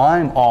 When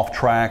I'm off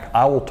track,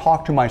 I will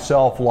talk to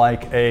myself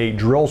like a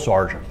drill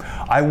sergeant.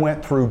 I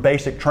went through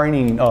basic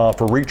training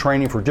for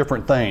retraining for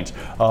different things.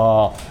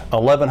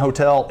 11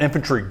 Hotel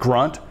Infantry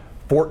Grunt,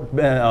 Fort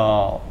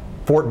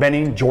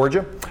Benning,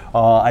 Georgia.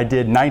 I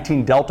did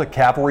 19 Delta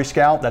Cavalry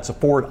Scout. That's the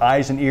forward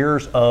eyes and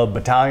ears of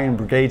battalion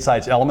brigade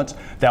size elements.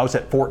 That was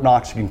at Fort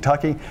Knox,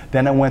 Kentucky.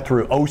 Then I went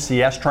through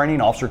OCS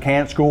training, Officer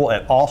Candidate School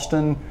at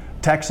Austin,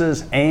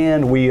 Texas,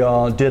 and we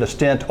did a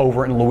stint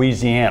over in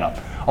Louisiana,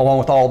 along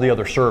with all the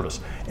other service.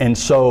 And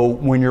so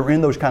when you're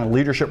in those kind of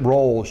leadership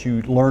roles,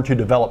 you learn to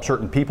develop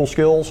certain people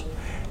skills,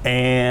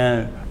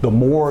 and the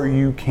more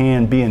you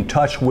can be in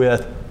touch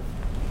with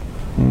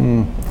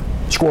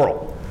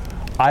squirrel.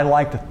 I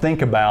like to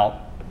think about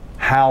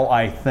how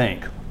I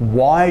think.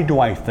 Why do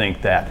I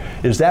think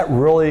that? Is that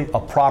really a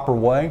proper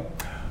way?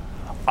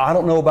 I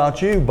don't know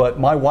about you, but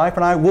my wife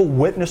and I will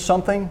witness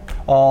something,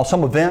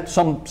 some event,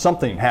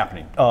 something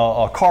happening,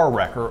 a car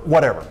wreck or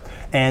whatever.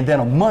 And then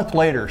a month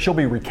later, she'll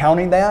be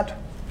recounting that.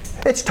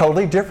 It's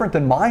totally different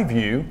than my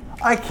view.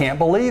 I can't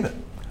believe it.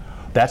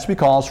 That's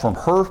because from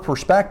her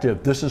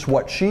perspective, this is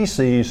what she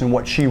sees and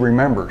what she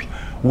remembers.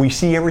 We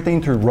see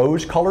everything through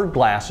rose-colored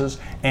glasses,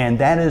 and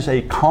that is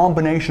a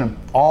combination of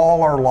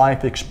all our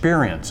life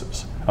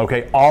experiences.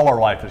 Okay, all our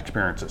life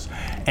experiences.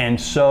 And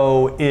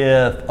so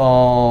if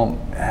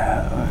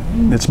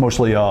it's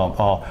mostly,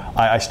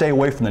 I stay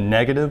away from the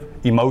negative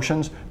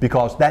emotions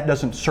because that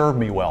doesn't serve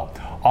me well.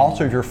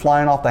 Also, if you're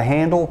flying off the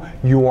handle,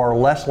 you are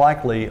less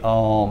likely,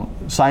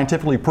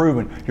 scientifically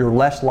proven, you're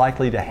less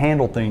likely to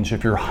handle things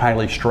if you're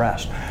highly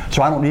stressed.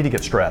 So I don't need to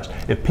get stressed.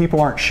 If people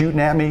aren't shooting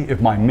at me,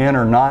 if my men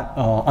are not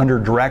under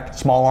direct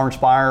small arms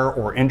fire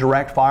or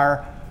indirect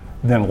fire,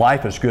 then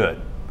life is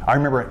good. I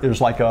remember it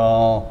was like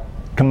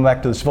coming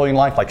back to the civilian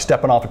life, like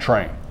stepping off a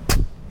train.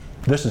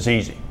 This is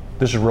easy.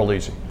 This is real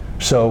easy.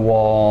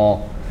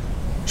 So,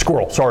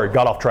 squirrel, sorry,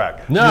 got off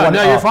track. No,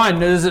 you're fine.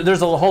 There's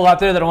a whole lot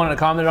there that I wanted to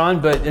comment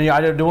on, but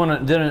I didn't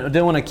want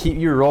to keep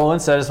you rolling,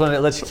 so I just wanted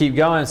to let you keep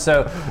going.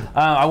 So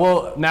I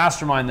will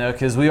mastermind though,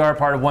 because we are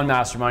part of one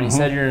mastermind. You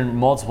said you're in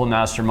multiple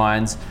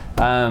masterminds.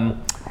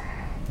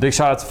 Big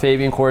shout out to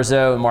Fabian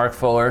Corzo and Mark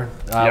Fuller.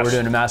 Yes. We're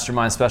doing a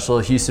mastermind special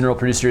Houston Real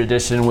Producer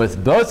Edition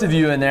with both of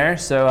you in there.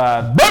 So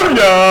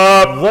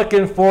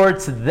looking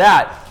forward to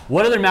that.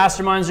 What other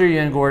masterminds are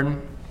you in,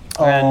 Gordon?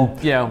 And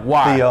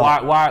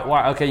why?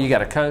 Why? Okay, you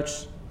got a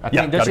coach. I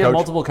think don't you have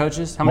multiple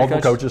coaches? How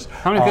many coaches?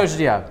 How many coaches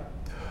do you have?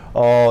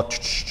 Well,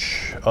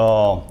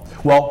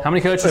 how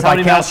many coaches? How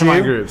many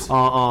mastermind groups?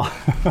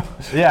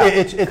 Yeah.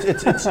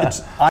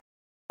 It's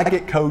I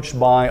get coached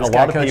by a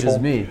lot of people.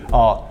 Me.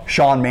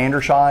 Sean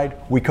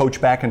Manderside, we coach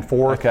back and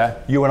forth. Okay.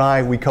 You and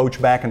I, we coach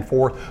back and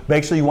forth.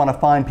 Basically, you want to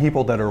find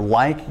people that are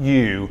like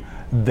you,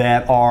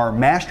 that are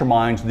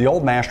masterminds. The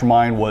old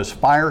mastermind was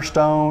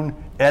Firestone,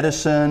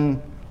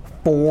 Edison,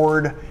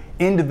 Ford,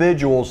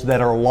 individuals that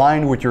are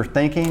aligned with your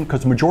thinking,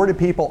 because the majority of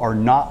people are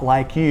not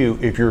like you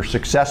if you're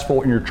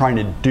successful and you're trying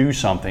to do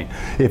something.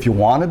 If you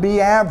want to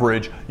be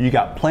average, you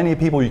got plenty of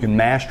people you can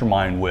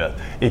mastermind with.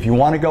 If you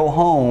want to go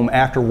home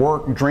after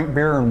work, drink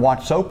beer and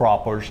watch soap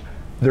operas,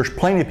 there's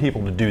plenty of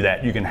people to do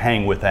that. You can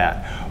hang with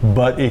that.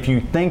 But if you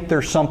think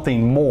there's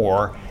something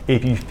more,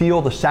 if you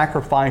feel the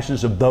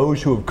sacrifices of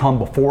those who have come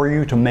before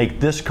you to make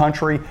this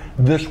country,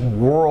 this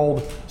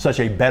world, such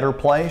a better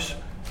place,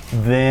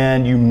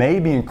 then you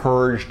may be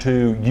encouraged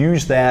to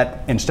use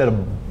that instead of,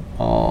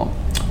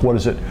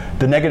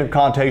 the negative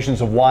connotations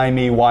of why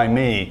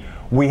me.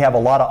 We have a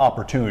lot of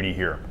opportunity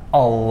here,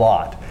 a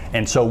lot.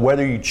 And so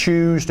whether you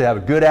choose to have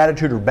a good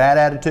attitude or bad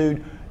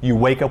attitude, you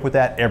wake up with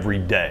that every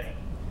day.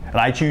 And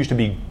I choose to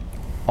be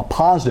a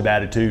positive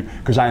attitude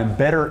because I am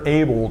better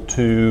able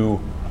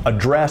to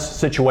address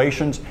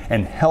situations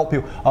and help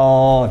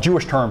people.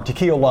 Jewish term,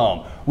 tikkun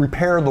olam,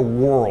 repair the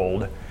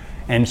world.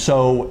 And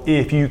so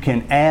if you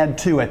can add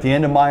to, at the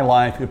end of my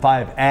life, if I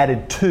have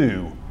added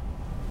to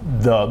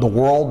the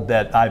world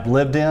that I've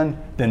lived in,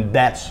 then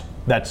that's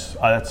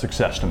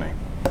success to me.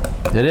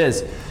 It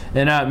is.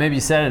 And maybe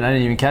you said it and I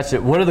didn't even catch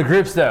it. What are the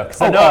groups though?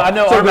 Because I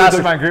know our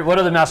mastermind group. What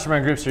other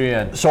mastermind groups are you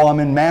in? So I'm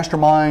in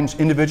masterminds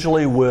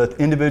individually with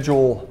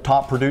individual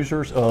top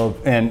producers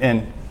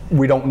and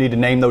we don't need to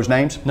name those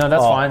names. No,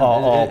 that's fine.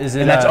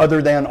 And that's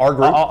other than our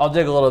group. I'll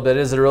dig a little bit.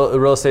 Is it a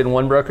real estate in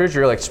one brokerage, or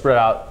you're like spread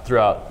out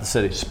throughout the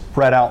city?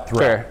 Spread out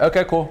throughout. Fair.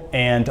 Okay, cool.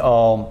 And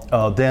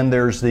then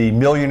there's the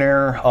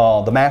millionaire,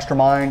 the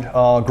mastermind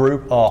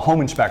group,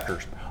 home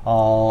inspectors.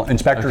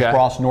 Inspectors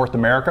across North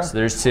America. So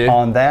there's two.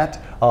 On that.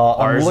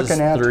 Ours I'm looking is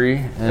at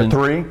three.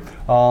 Three.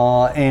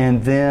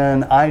 And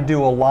then I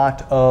do a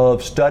lot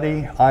of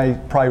study. I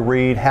probably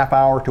read half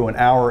hour to an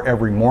hour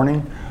every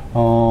morning.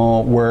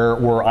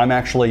 Where I'm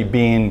actually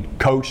being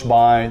coached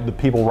by the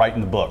people writing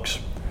the books.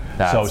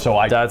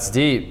 That's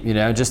deep,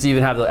 just to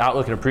even have the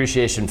outlook and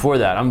appreciation for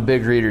that. I'm a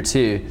big reader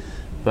too,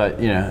 but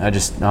I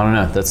don't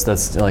know.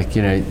 That's like,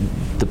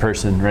 the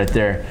person right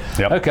there.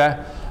 Yep. Okay.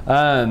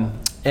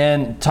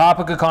 And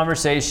topic of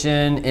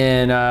conversation,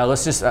 and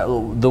let's just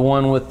the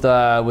one with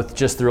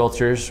just the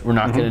realtors. We're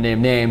not going to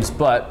name names,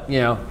 but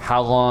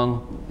how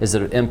long is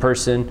it? In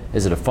person?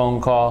 Is it a phone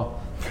call?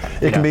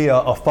 It can be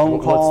a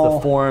phone call. What's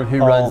the form? Who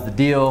runs the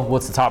deal?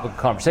 What's the topic of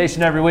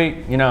conversation every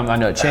week? I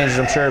know it changes,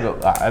 I'm sure,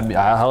 but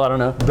I don't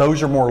know.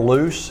 Those are more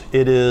loose.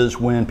 It is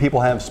when people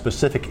have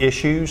specific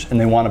issues and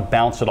they want to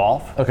bounce it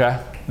off. Okay.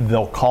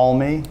 They'll call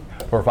me.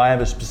 Or if I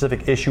have a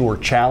specific issue or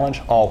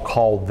challenge, I'll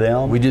call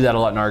them. We do that a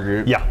lot in our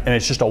group. Yeah, and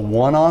it's just a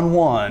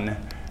one-on-one,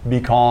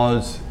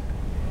 because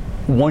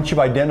once you've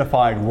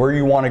identified where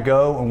you want to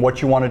go and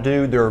what you want to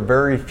do, there are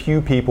very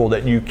few people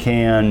that you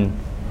can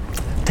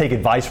take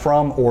advice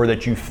from or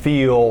that you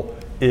feel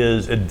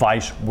is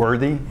advice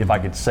worthy, if I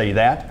could say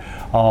that.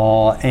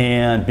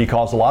 And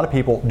because a lot of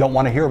people don't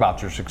want to hear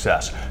about your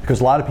success,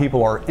 because a lot of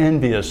people are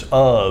envious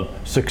of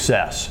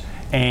success.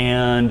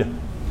 And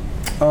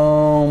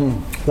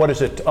what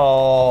is it?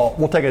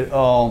 We'll take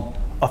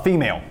a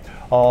female.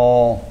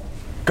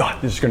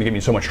 God, this is going to get me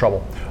in so much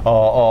trouble.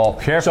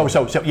 Careful.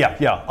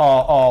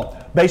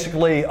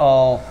 Basically,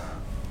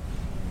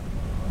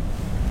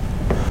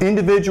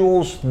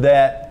 individuals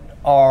that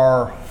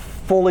are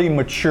fully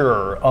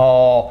mature,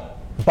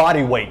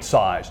 body weight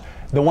size,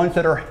 the ones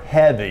that are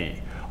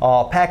heavy,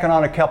 packing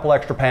on a couple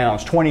extra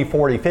pounds, 20,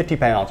 40, 50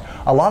 pounds.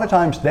 A lot of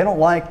times they don't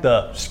like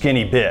the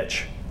skinny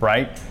bitch,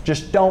 right?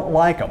 Just don't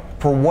like them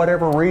for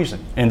whatever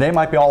reason. And they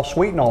might be all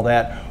sweet and all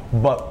that,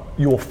 but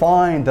you'll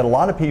find that a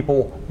lot of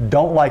people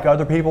don't like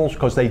other people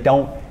because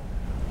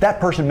that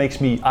person makes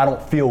me, I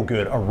don't feel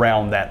good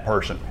around that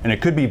person. And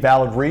it could be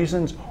valid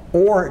reasons,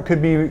 or it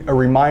could be a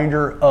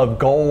reminder of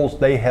goals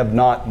they have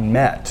not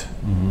met.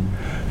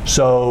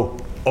 So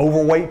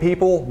overweight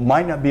people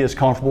might not be as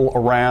comfortable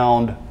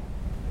around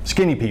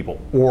skinny people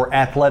or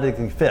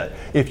athletically fit.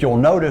 If you'll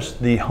notice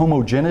the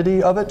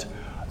homogeneity of it,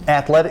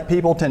 athletic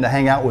people tend to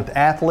hang out with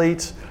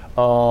athletes,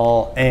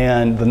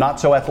 and the not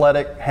so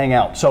athletic hang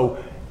out.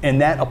 So,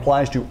 and that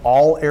applies to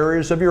all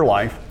areas of your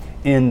life,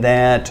 in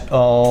that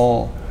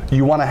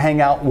you want to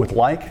hang out with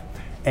like,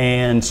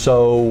 and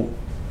so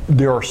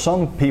there are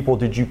some people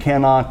that you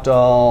cannot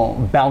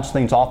bounce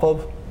things off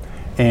of.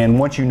 And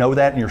once you know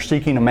that and you're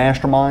seeking a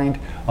mastermind,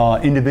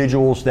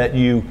 individuals that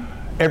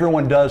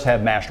everyone does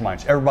have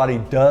masterminds. Everybody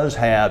does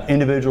have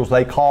individuals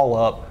they call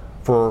up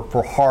for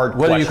hard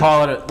whether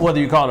questions. Whether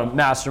you call it a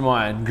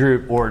mastermind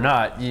group or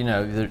not,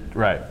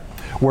 right.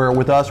 Where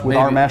with us, with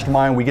our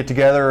mastermind, we get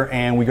together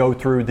and we go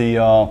through the,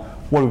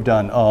 what we've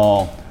done,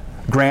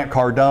 Grant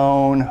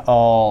Cardone,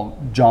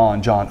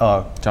 John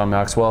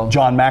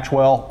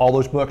Maxwell, all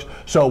those books.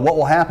 So what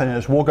will happen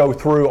is we'll go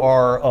through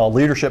our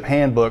leadership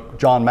handbook,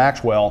 John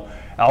Maxwell.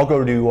 I'll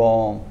go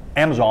to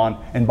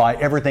Amazon and buy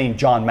everything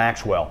John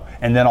Maxwell,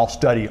 and then I'll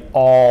study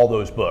all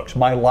those books.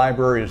 My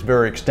library is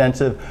very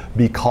extensive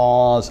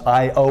because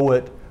I owe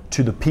it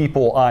to the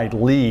people I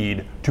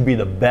lead to be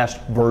the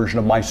best version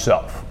of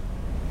myself.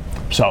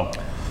 So,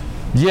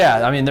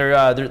 yeah, I mean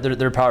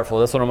they're powerful.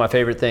 That's one of my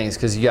favorite things,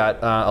 because you got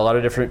a lot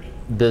of different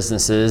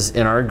businesses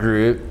in our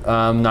group,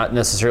 not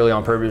necessarily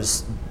on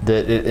purpose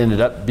that it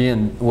ended up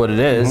being what it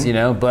is,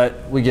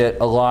 but we get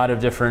a lot of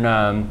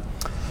different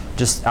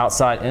just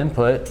outside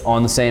input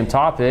on the same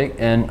topic,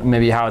 and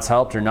maybe how it's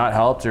helped or not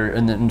helped,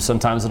 and then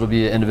sometimes it'll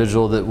be an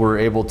individual that we're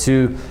able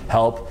to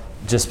help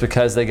just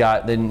because there's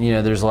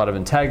a lot of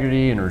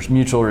integrity and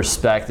mutual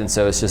respect, and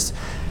so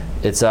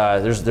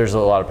there's a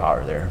lot of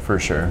power there for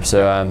sure.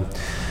 So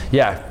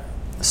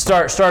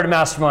start a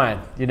mastermind.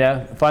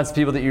 Find some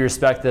people that you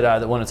respect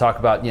that want to talk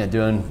about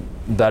doing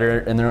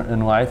better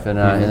in life, and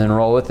then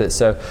roll with it.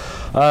 So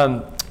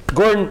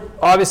Gordon,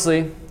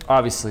 obviously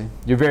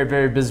you're a very,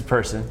 very busy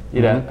person,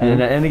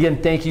 and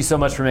again, thank you so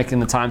much for making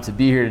the time to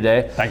be here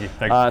today. Thank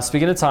you.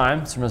 Speaking of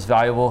time, it's the most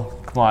valuable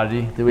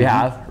commodity that we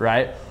have,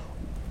 right?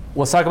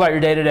 Let's talk about your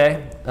day to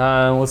day.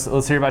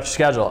 Let's hear about your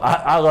schedule.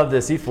 I love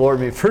this. He floored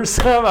me for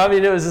some. I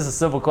mean, it was just a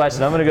simple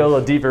question. I'm going to go a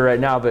little deeper right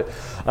now, but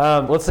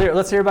let's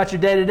hear about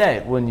your day to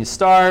day. When you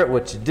start,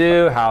 what you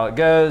do, how it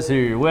goes, who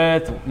you're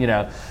with. And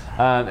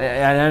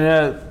I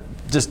know,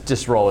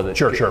 just roll with it.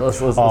 Sure. Let's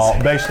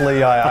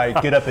Basically, I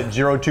get up at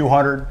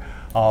 0200.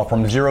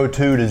 From 02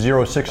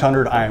 to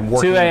 0600, I am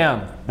working. 2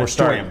 a.m. We're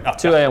starting.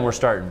 2 a.m. We're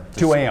starting.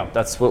 2 a.m.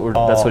 That's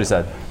what he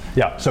said.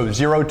 Yeah, so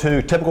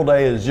 02, typical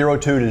day is 02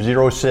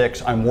 to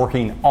 06, I'm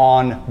working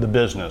on the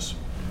business.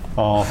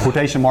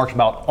 Quotation marks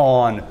about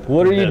on.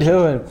 What are you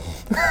doing?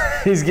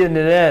 He's getting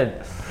it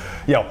in.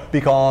 Yeah,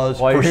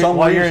 because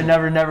while you're in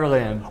Never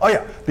Neverland. Oh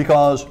yeah,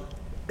 because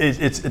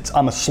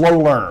I'm a slow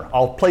learner.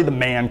 I'll play the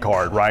man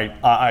card, right?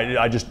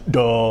 I just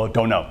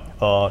don't know.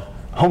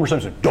 Homer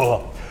Simpson,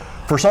 duh.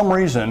 For some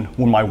reason,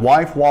 when my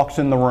wife walks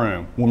in the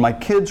room, when my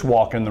kids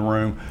walk in the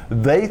room,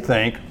 they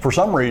think, for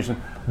some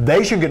reason,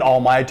 they should get all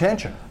my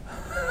attention.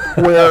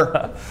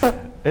 Where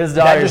his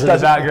daughter's in the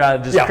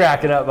background just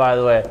cracking up, by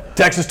the way.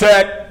 Texas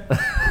Tech,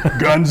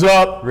 guns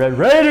up. Red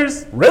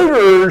Raiders.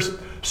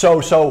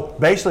 So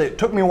basically, it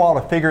took me a while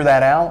to figure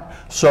that out.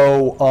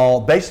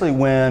 So basically,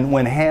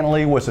 when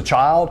Hanley was a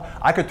child,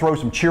 I could throw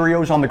some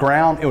Cheerios on the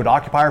ground. It would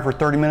occupy her for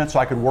 30 minutes, so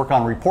I could work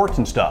on reports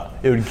and stuff.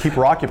 It would keep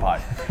her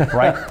occupied,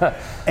 right?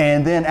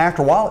 And then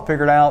after a while, it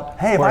figured out,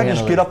 hey, if I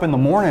just get up in the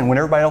morning when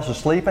everybody else is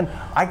sleeping,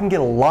 I can get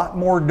a lot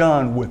more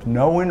done with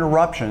no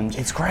interruptions.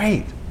 It's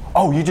great.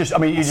 Oh, you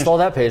stole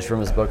that page from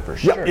his book for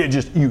sure.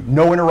 Yeah,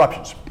 no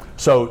interruptions.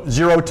 So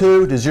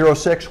 02 to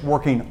 06,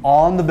 working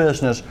on the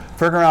business,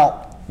 figuring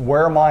out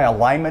where my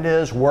alignment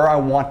is, where I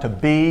want to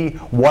be,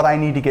 what I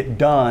need to get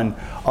done.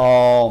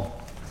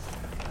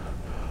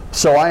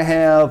 So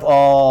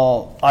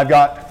I've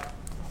got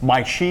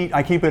my sheet.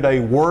 I keep it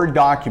a Word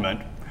document.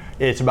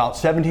 It's about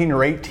 17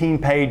 or 18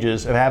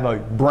 pages. I have a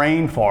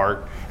brain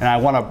fart, and I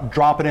want to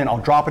drop it in. I'll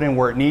drop it in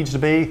where it needs to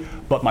be.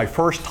 But my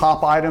first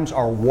top items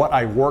are what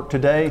I work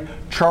today.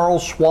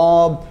 Charles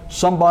Schwab,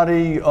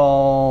 somebody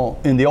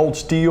in the old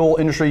steel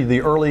industry,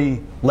 the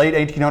late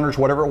 1800s,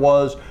 whatever it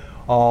was,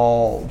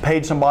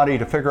 paid somebody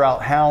to figure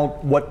out how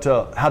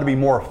to be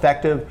more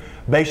effective.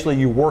 Basically,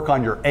 you work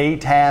on your A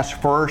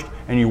task first,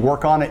 and you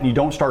work on it, and you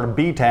don't start a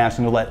B task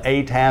until that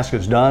A task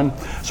is done.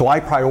 So I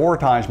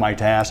prioritize my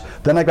tasks.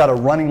 Then I got a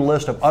running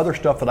list of other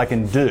stuff that I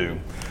can do.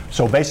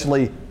 So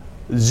basically,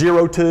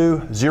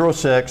 02,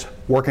 06,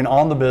 working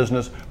on the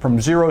business. From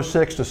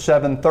 06 to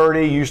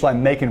 7:30, usually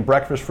I'm making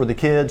breakfast for the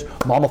kids.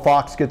 Mama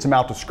Fox gets them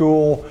out to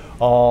school.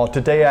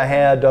 Today I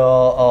had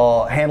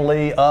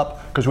Hanley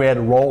up because we had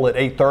to roll at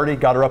 8:30,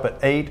 got her up at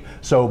 8.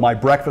 So my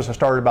breakfast, I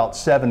started about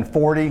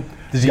 7:40.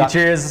 Did you eat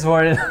Cheerios this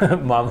morning,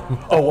 Mom?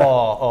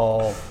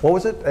 What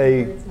was it?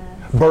 A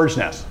bird's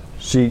nest.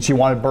 She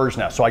wanted bird's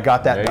nest, so I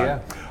got that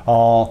done.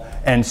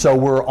 And so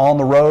we're on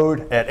the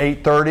road at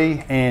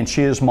 8:30, and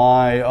she is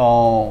my,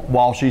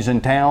 while she's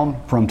in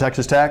town from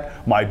Texas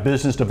Tech, my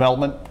business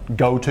development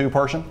go-to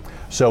person.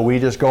 So we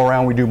just go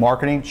around, we do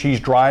marketing. She's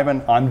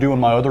driving, I'm doing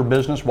my other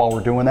business while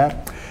we're doing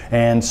that.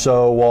 And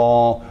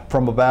so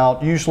from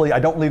about, usually I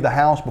don't leave the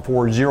house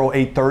before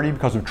 08:30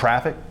 because of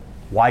traffic.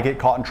 Why get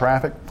caught in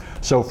traffic?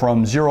 So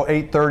from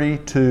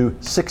 08:30 to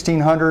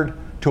 1600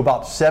 to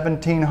about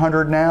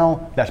 1700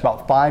 now, that's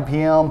about 5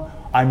 p.m.,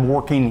 I'm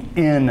working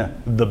in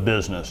the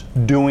business,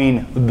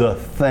 doing the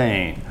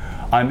thing.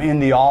 I'm in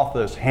the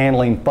office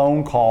handling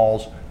phone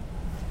calls,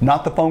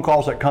 not the phone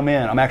calls that come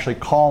in. I'm actually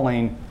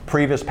calling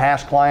previous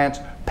past clients,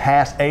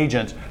 past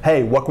agents,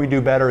 hey, what can we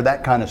do better,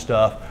 that kind of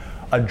stuff.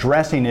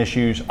 Addressing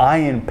issues. I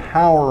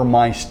empower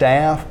my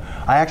staff.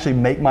 I actually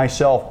make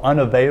myself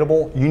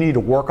unavailable. You need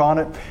to work on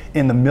it.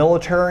 In the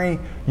military,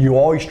 you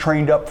always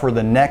trained up for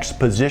the next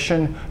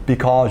position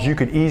because you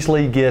could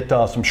easily get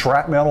some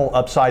shrapnel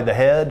upside the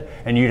head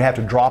and you'd have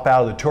to drop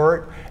out of the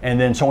turret and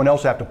then someone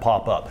else would have to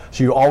pop up.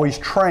 So you always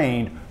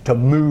trained to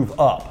move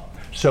up.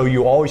 So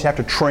you always have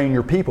to train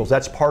your people.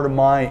 That's part of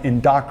my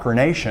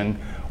indoctrination.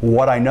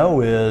 What I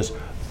know is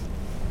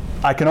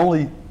I could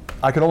only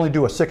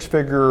do a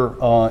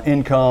six-figure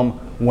income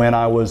when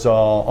I was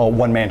a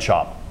one-man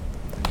shop.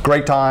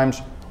 Great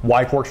times.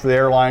 Wife works for the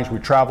airlines. We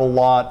travel a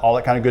lot, all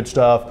that kind of good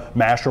stuff,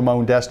 master my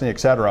own destiny,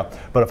 etc.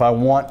 But if I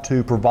want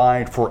to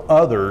provide for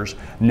others,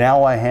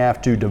 now I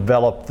have to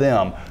develop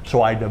them.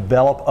 So I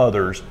develop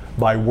others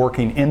by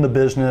working in the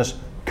business,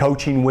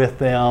 coaching with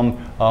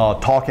them,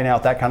 talking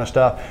out, that kind of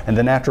stuff. And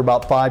then after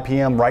about 5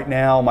 p.m., right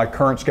now, my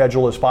current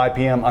schedule is 5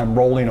 p.m. I'm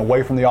rolling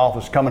away from the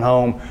office, coming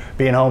home,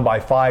 being home by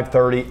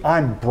 5:30.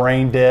 I'm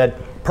brain dead.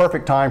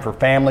 Perfect time for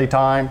family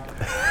time.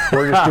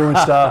 We're just doing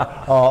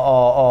stuff.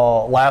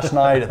 Last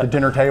night at the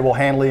dinner table,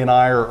 Hanley and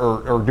I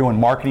are doing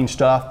marketing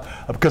stuff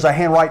because I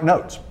handwrite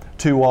notes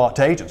to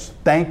agents.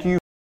 Thank you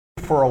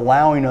for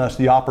allowing us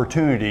the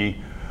opportunity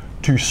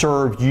to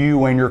serve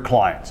you and your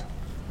clients.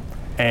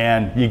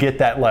 And you get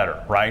that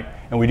letter, right?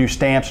 And we do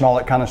stamps and all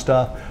that kind of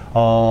stuff.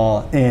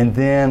 And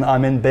then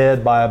I'm in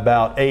bed by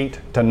about 8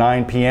 to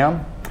 9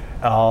 p.m.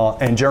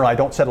 And generally I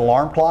don't set an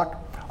alarm clock.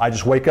 I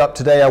just wake up.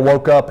 Today I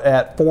woke up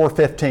at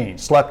 4:15,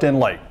 slept in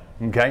late,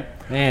 okay?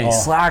 Man, you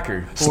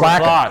slacker.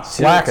 4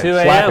 Slacking. 2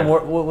 a.m.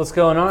 What's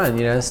going on?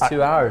 You know, it's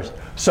 2 hours.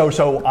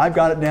 So I've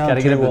got it down to.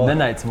 Got to get up at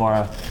midnight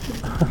tomorrow.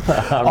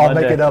 I'll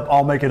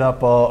make it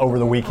up over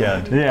the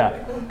weekend.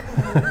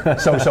 Yeah.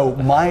 So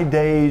my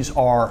days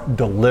are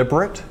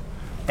deliberate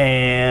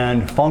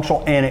and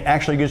functional, and it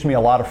actually gives me a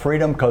lot of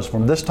freedom because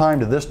from this time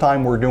to this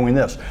time we're doing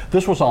this.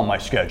 This was on my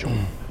schedule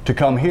to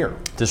come here.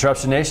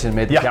 Disruption Nation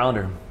made the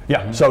calendar.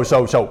 Yeah.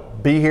 So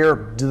be here,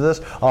 do this.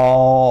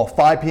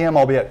 5 p.m.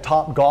 I'll be at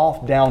Top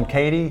Golf down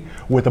Katy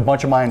with a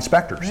bunch of my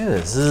inspectors. Look at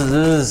this. This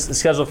is the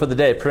schedule for the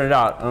day. Print it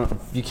out. I don't know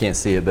if you can't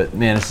see it, but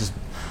man, it's just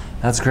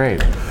that's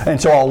great. And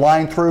so I'll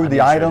line through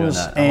the items,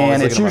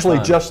 and it's usually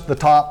just just the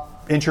top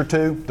inch or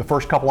two, the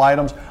first couple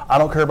items. I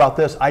don't care about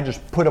this. I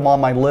just put them on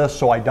my list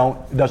so it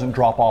doesn't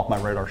drop off my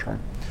radar screen.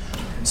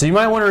 So you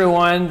might want to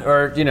rewind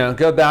or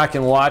go back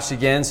and watch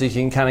again so you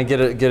can kind of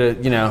get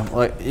a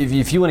like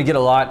if you want to get a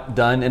lot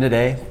done in a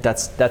day,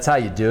 that's how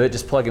you do it.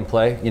 Just plug and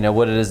play.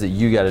 What it is that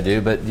you got to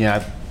do. But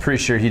I'm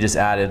pretty sure he just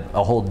added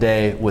a whole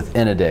day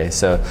within a day.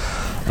 So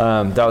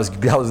that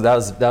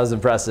was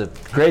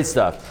impressive. Great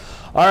stuff.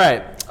 All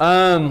right.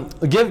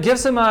 Give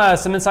some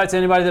insight to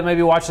anybody that may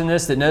be watching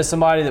this that knows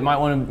somebody that might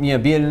want to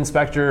be an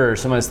inspector or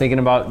somebody's thinking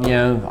about I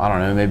don't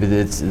know, maybe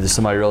there's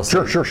somebody real.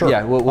 Sure.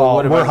 Yeah.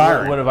 What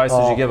advice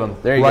did you give them?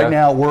 There you go. Right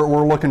now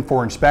we're looking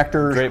for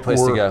inspectors. Great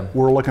place to go.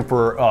 We're looking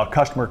for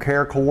customer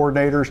care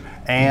coordinators,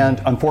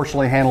 and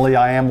unfortunately, Hanley,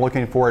 I am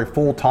looking for a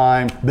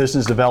full-time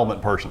business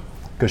development person,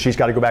 because she's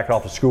got to go back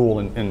off to school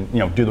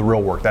and do the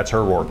real work. That's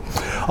her work.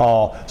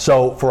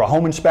 So for a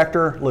home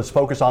inspector, let's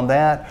focus on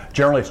that.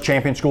 Generally, it's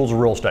Champion Schools of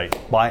Real Estate.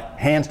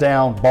 Hands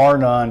down, bar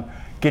none.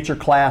 Get your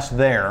class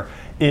there.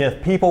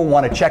 If people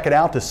want to check it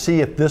out to see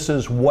if this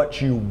is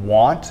what you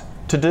want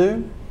to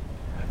do,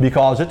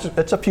 because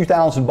it's a few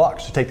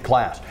 $1,000s to take the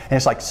class, and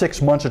it's like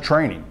 6 months of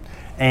training,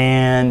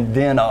 and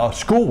then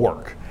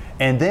schoolwork,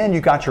 and then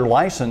you got your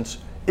license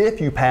if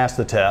you pass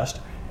the test.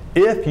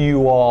 If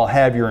you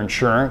have your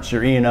insurance,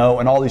 your E&O,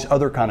 and all these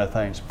other kind of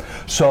things.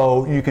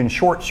 So you can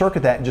short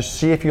circuit that and just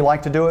see if you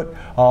like to do it,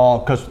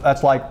 because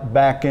that's like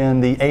back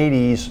in the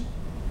 80s,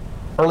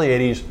 early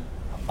 80s,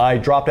 I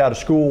dropped out of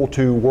school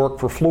to work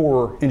for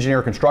Fluor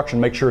Engineer Construction,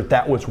 make sure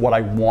that was what I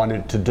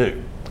wanted to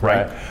do,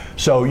 right?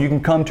 So you can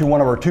come to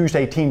one of our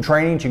Tuesday team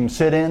trainings, you can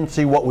sit in,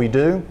 see what we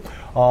do.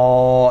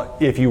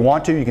 If you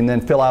want to, you can then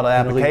fill out an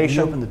application.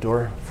 Can you open the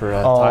door for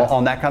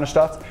on that kind of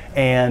stuff.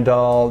 And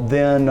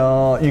then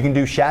you can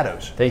do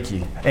shadows. Thank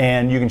you.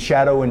 And you can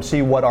shadow and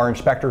see what our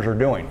inspectors are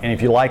doing. And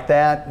if you like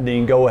that, then you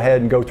can go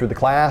ahead and go through the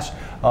class.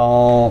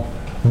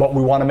 But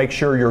we want to make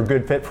sure you're a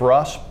good fit for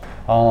us.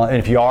 And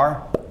if you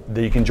are,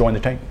 then you can join the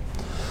team.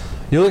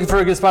 You're looking for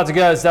a good spot to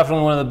go. It's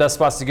definitely one of the best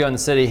spots to go in the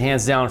city,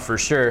 hands down for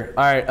sure.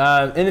 All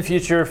right, in the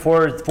future,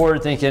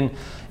 forward thinking,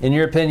 in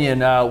your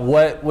opinion,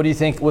 what do you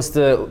think? What's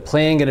the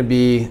plan going to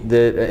be in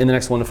the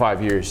next 1 to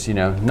 5 years?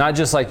 Not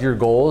just like your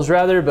goals,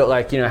 rather, but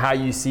like how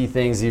you see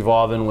things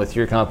evolving with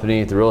your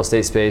company, the real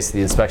estate space,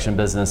 the inspection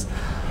business.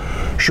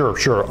 Sure.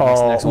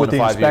 Next With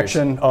the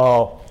inspection,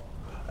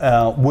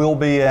 we'll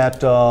be at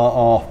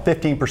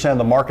 15% of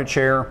the market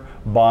share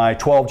by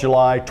 12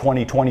 July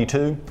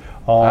 2022.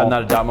 I have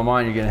not a doubt in my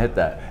mind you're going to hit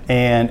that.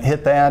 And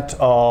hit that.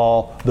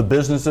 The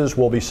businesses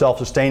will be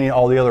self-sustaining,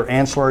 all the other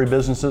ancillary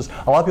businesses.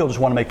 A lot of people just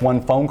want to make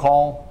one phone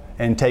call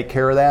and take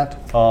care of that,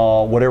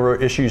 whatever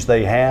issues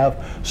they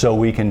have, so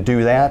we can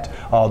do that.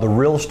 The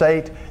real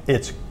estate,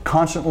 it's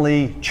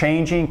constantly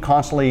changing,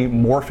 constantly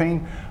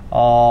morphing.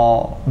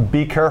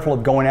 Be careful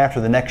of going after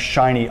the next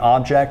shiny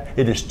object.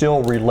 It is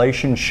still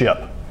relationship.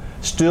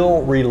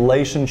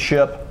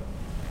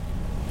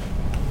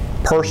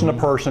 Person to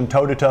person,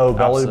 toe to toe,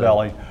 belly to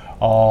belly.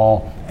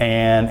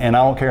 And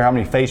I don't care how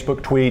many Facebook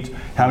tweets,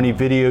 how many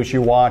videos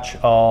you watch,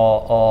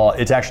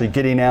 it's actually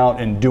getting out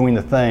and doing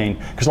the thing.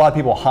 Because a lot of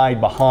people hide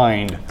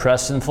behind.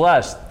 Press and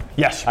flesh.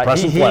 Yes,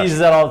 press and flesh. He uses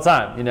that all the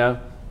time,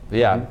 But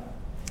yeah.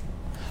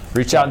 Mm-hmm.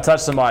 Reach out and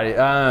touch somebody.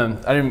 I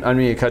didn't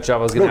mean to cut you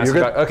off. I was going to ask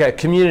you about. Okay,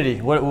 community.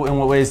 In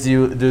what ways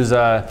do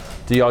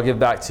y'all give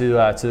back to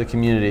the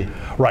community?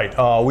 Right.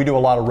 We do a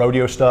lot of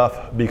rodeo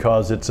stuff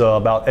because it's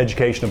about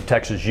education of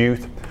Texas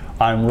youth.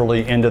 I'm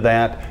really into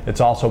that.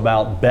 It's also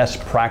about best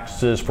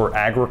practices for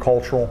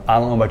agricultural. I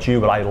don't know about you,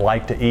 but I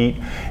like to eat.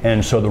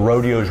 And so the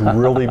rodeo is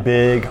really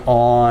big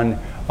on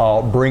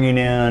bringing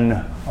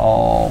in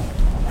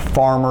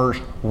farmers,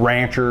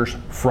 ranchers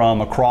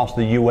from across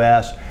the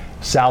U.S.,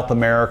 South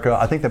America.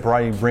 I think they're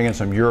probably bringing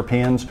some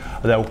Europeans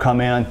that will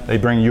come in. They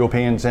bring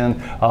Europeans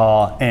in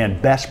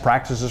and best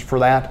practices for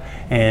that.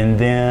 And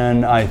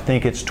then I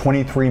think it's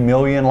 23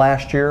 million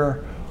last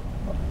year.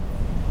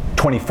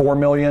 24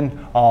 million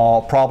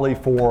probably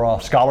for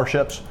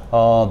scholarships.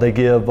 They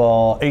give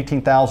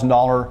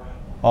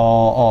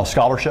 $18,000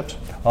 scholarships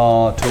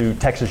to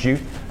Texas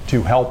youth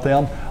to help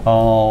them.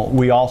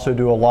 We also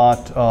do a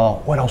lot,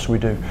 what else do we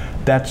do?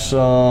 That's a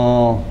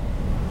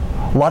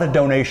lot of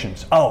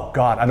donations. Oh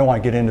God, I don't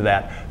want to get into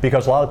that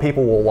because a lot of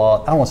people will,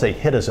 I don't want to say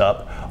hit us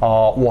up,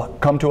 will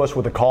come to us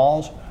with a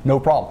cause, no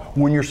problem.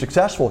 When you're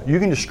successful, you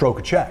can just stroke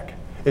a check.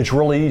 It's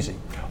really easy.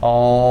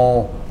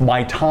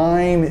 My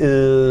time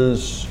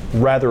is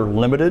rather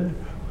limited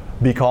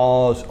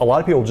because a lot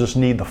of people just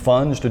need the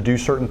funds to do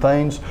certain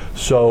things.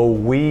 So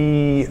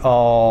we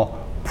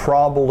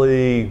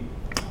probably,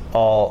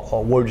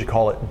 what would you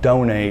call it,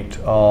 donate,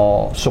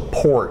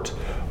 support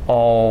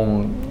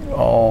more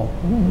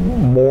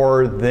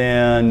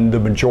than the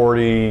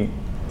majority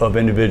of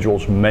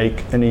individuals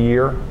make in a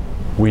year.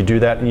 We do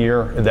that in a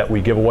year that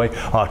we give away.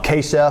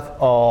 KSEF,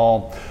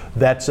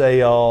 that's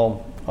a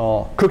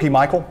Cookie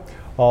Michael.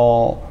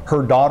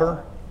 Her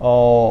daughter,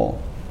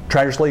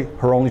 tragically,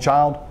 her only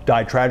child,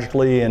 died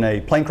tragically in a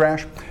plane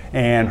crash.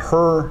 And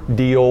her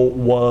deal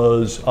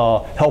was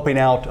helping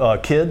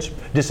out kids,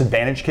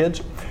 disadvantaged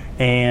kids.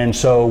 And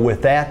so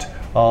with that,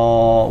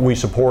 we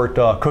support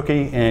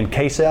Cookie and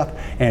KSEF.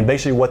 And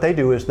basically what they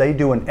do is they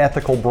do an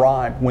ethical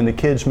bribe. When the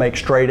kids make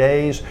straight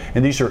A's,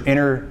 and these are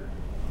inner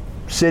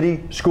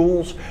city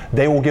schools,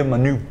 they will give them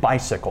a new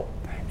bicycle.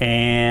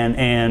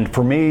 And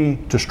for me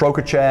to stroke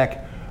a check,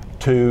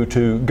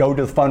 to go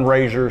to the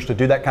fundraisers, to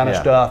do that kind of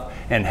stuff,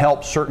 and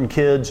help certain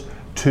kids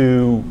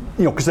to,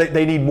 because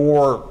they need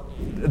more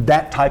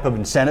that type of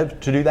incentive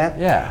to do that.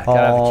 Yeah,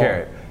 gotta have the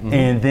carrot. Mm-hmm.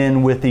 And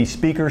then with the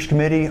speakers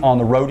committee on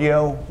the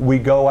rodeo, we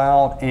go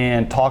out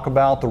and talk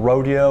about the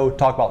rodeo,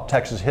 talk about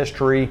Texas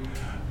history,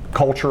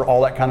 culture, all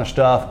that kind of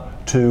stuff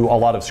to a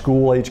lot of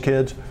school age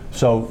kids.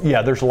 So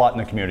yeah, there's a lot in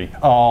the community.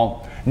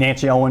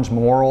 Nancy Owens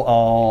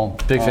Memorial.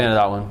 Big fan of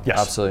that one. Yes,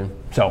 absolutely.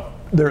 So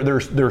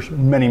there's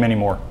many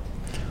more.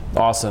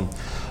 Awesome.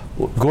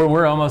 Gordon,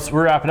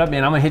 we're wrapping up,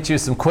 man. I'm gonna hit you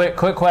with some quick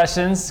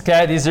questions.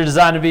 Okay, these are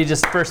designed to be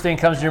just first thing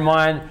comes to your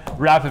mind,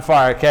 rapid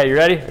fire. Okay, you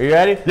ready? Are you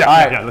ready? Yeah. All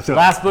right. Yeah, let's do it.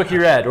 Last book you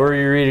read, or are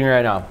you reading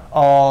right now?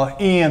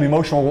 EM,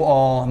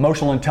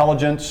 emotional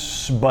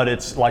intelligence, but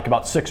it's like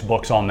about 6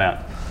 books on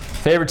that.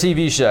 Favorite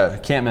TV show?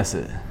 Can't miss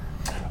it.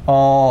 When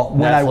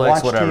Netflix, I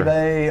watch whatever.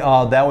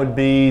 TV, that would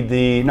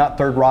be not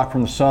Third Rock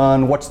from the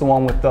Sun. What's the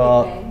one with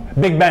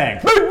Big Bang?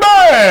 Big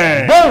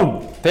Bang!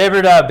 Boom!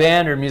 Favorite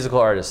band or musical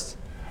artist?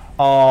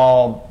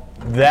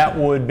 That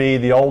would be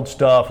the old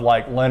stuff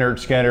like Leonard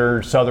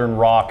Skinner, Southern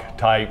rock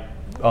type,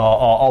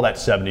 all that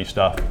 70s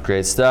stuff.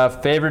 Great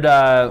stuff. Favorite,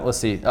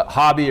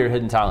 hobby or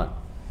hidden talent?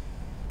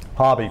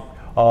 Hobby.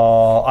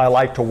 I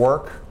like to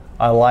work.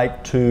 I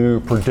like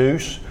to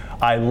produce.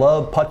 I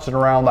love putzing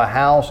around the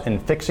house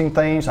and fixing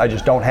things. I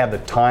just don't have the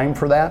time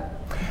for that.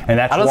 And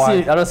that's why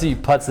I don't see you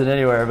putzing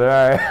anywhere, but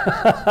all right.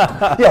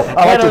 Yeah,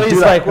 I like to do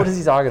that. Like, what is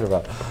he talking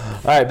about? All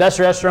right, best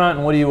restaurant,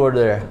 and what do you order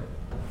there?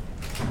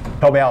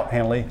 Help me out,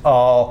 Hanley.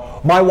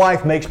 My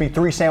wife makes me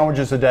 3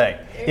 sandwiches a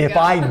day. If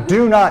I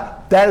do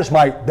not That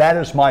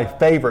is my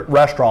favorite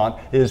restaurant,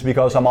 is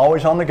because I'm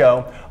always on the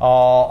go.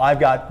 I've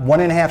got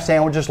 1.5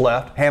 sandwiches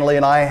left. Hanley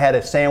and I had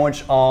a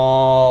sandwich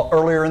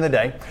earlier in the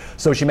day,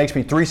 so she makes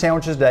me 3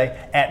 sandwiches a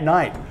day. At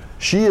night,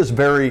 she is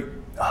very.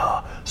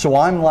 So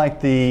I'm like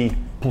the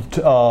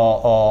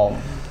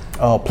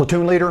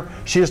platoon leader.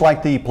 She is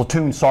like the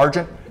platoon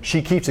sergeant.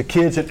 She keeps the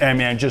kids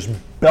just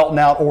belting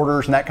out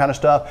orders and that kind of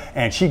stuff,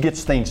 and she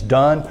gets things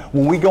done.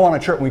 When we go on a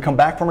trip, when we come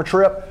back from a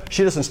trip,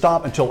 she doesn't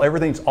stop until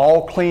everything's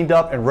all cleaned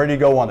up and ready to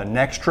go on the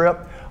next trip.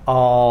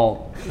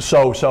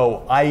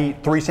 So I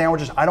eat 3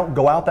 sandwiches. I don't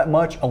go out that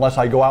much unless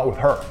I go out with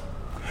her.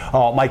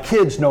 My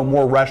kids know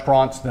more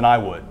restaurants than I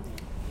would.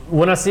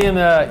 When I see him,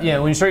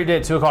 when you start your day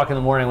at 2 o'clock in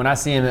the morning, when I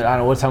see him at, I don't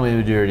know, what time we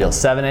would do your deal,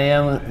 7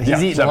 a.m.?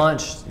 He's eating 7.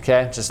 lunch,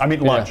 okay? I'm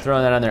eating lunch.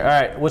 Throwing that on there.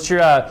 All right, what's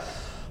your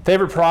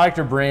favorite product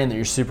or brand that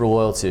you're super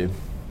loyal to?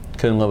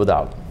 Couldn't live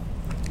without.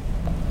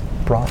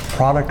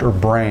 Product or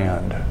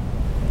brand?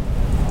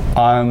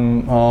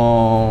 I'm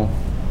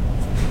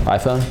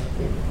iPhone?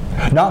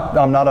 No,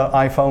 I'm not an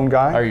iPhone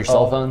guy. Or your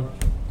cell phone?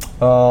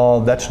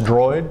 That's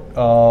Droid.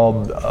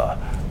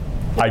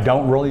 I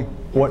don't really.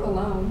 What?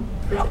 Cologne.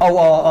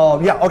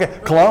 Yeah, okay,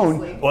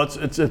 cologne. Well,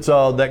 it's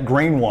that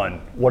green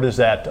one. What is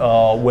that?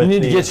 With You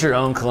need to get your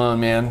own cologne,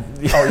 man.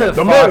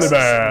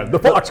 the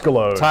Fox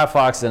cologne. Tie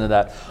Fox into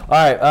that.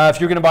 All right,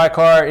 if you're gonna buy a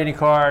car, any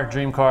car,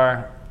 dream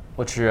car,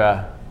 what's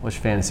your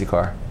fantasy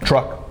car?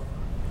 Truck.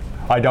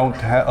 I don't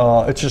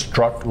have. It's just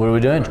truck. What are we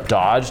doing?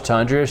 Dodge,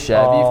 Tundra,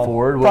 Chevy,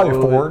 Ford? Probably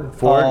Ford.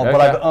 Ford. Okay.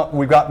 But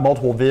we've got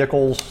multiple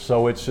vehicles,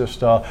 so it's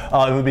just. It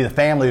would be the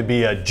family. It'd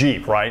be a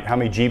Jeep, right? How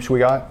many Jeeps we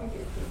got?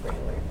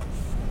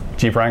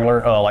 Jeep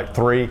Wrangler, like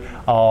 3.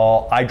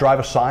 I drive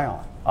a Scion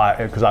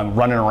because I'm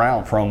running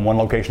around from one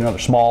location to another.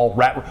 Small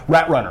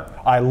rat runner.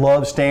 I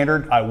love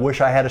Standard. I wish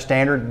I had a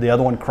Standard. The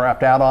other one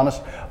crapped out on us.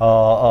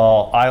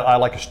 I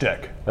like a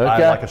stick. Okay.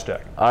 I like a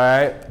stick. All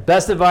right.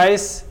 Best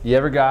advice you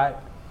ever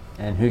got,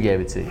 and who gave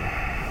it to you?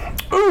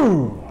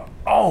 Ooh.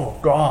 Oh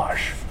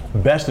gosh.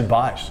 Best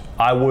advice.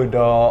 I would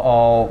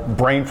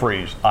brain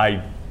freeze.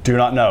 I do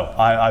not know.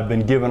 I've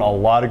been given a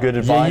lot of good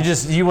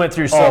advice. Yeah, you went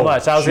through so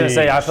much. I was going to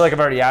say, geez. I feel like I've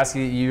already asked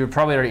you. You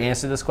probably already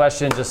answered this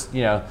question, just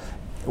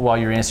while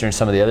you're answering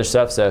some of the other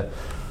stuff. So,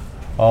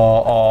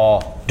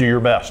 do your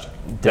best.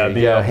 there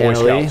you go, Hannah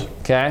Lee.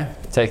 Okay,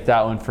 take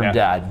that one from Yeah.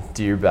 Dad.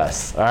 Do your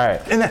best. All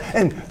right.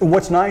 And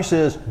what's nice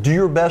is, do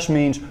your best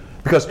means,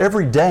 because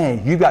every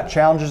day you've got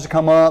challenges that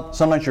come up.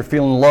 Sometimes you're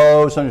feeling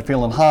low, sometimes you're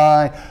feeling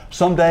high.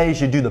 Some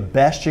days you do the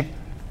best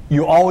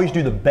you always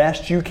do the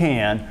best you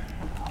can.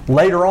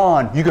 Later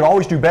on, you could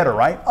always do better,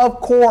 right? Of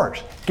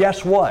course.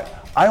 Guess what?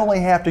 I only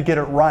have to get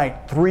it right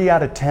 3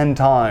 out of 10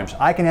 times.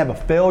 I can have a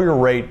failure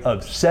rate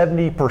of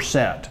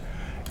 70%.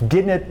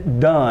 Getting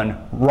it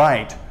done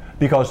right,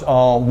 because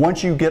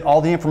once you get all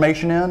the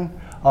information in,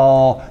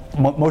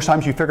 most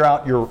times you figure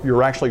out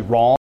you're actually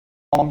wrong.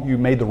 You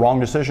made the wrong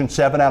decision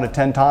 7 out of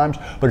 10 times.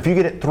 But if you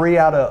get it 3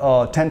 out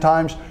of 10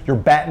 times, you're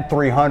batting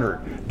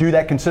 300. Do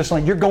that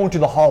consistently. You're going to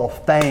the Hall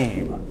of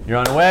Fame. You're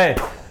on the way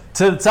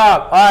to the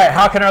top. All right.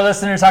 How can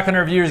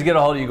our viewers get a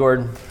hold of you,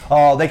 Gordon?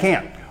 They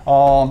can't.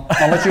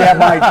 Unless you have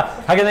my.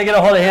 How can they get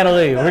a hold of Hannah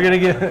Lee? We're gonna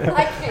get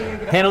I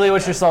can't. Hannah Lee.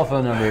 What's your cell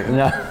phone number?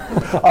 No.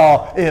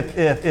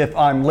 If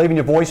I'm leaving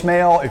you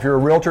voicemail, if you're a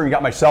realtor, you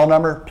got my cell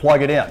number,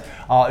 plug it in.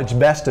 It's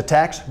best to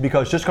text,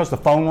 because just because the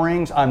phone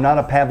rings, I'm not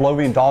a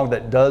Pavlovian dog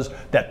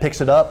that picks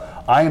it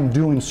up. I am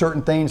doing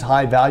certain things,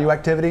 high value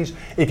activities.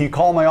 If you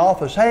call my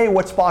office, hey,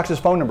 what's Fox's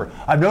phone number?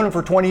 I've known him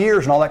for 20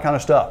 years and all that kind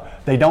of stuff.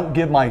 They don't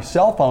give my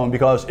cell phone,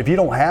 because if you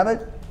don't have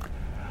it,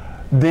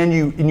 then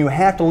you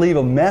have to leave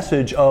a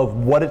message of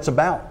what it's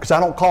about. Because I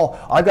don't call.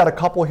 I've got a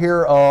couple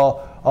here.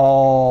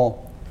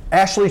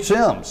 Ashley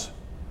Sims,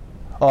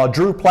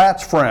 Drew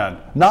Platt's friend,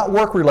 not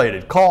work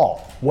related.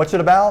 Call. What's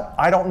it about?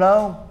 I don't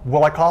know.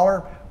 Will I call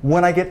her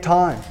when I get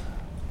time?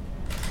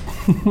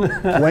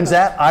 When's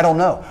that? I don't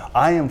know.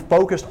 I am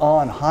focused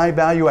on high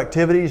value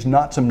activities,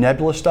 not some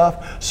nebulous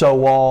stuff.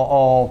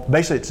 So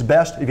basically, it's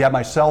best if you have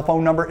my cell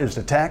phone number is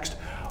to text.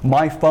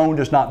 My phone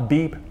does not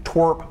beep,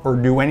 twerp, or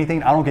do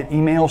anything. I don't get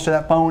emails to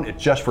that phone.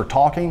 It's just for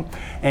talking,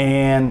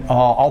 and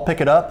I'll pick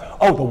it up.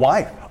 Oh, the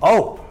wife.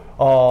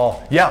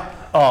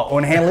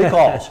 When Hannah Lee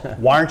calls,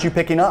 why aren't you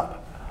picking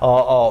up?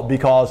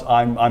 Because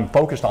I'm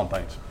focused on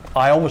things.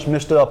 I almost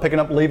missed picking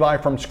up Levi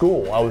from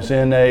school. I was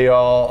in a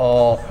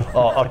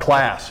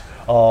class.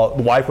 The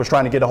wife was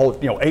trying to get a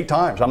hold, 8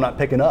 times. I'm not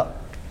picking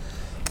up.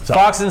 So.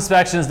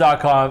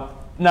 FoxInspections.com.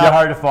 Not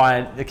hard to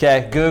find.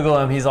 Okay, Google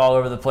him. He's all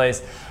over the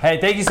place. Hey,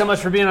 thank you so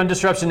much for being on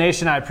Disruption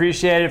Nation. I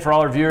appreciate it. For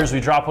all our viewers,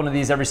 we drop one of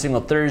these every single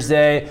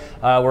Thursday.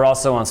 We're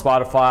also on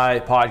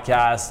Spotify,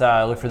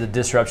 podcast. Look for the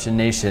Disruption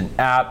Nation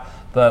app.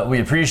 But we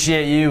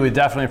appreciate you. We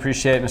definitely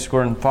appreciate Mr.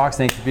 Gordon Fox.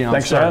 Thank you for being on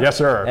the show. Thanks,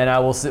 sir. Yes, sir. And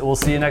we'll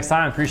see you next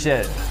time.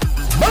 Appreciate it.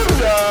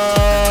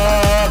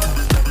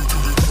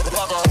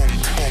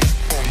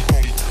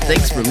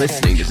 Thanks for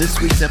listening to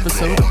this week's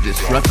episode of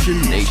Disruption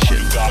Nation.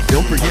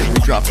 Don't forget we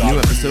drop new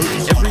episodes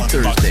every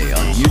Thursday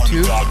on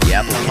YouTube, the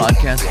Apple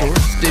Podcast Store,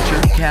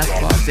 Stitcher,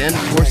 CastBox, and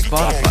of course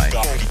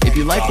Spotify. If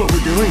you like what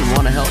we're doing and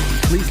want to help,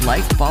 please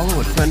like, follow,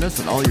 and friend us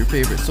on all your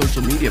favorite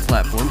social media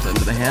platforms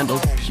under the handle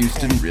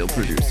Houston Real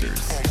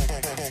Producers.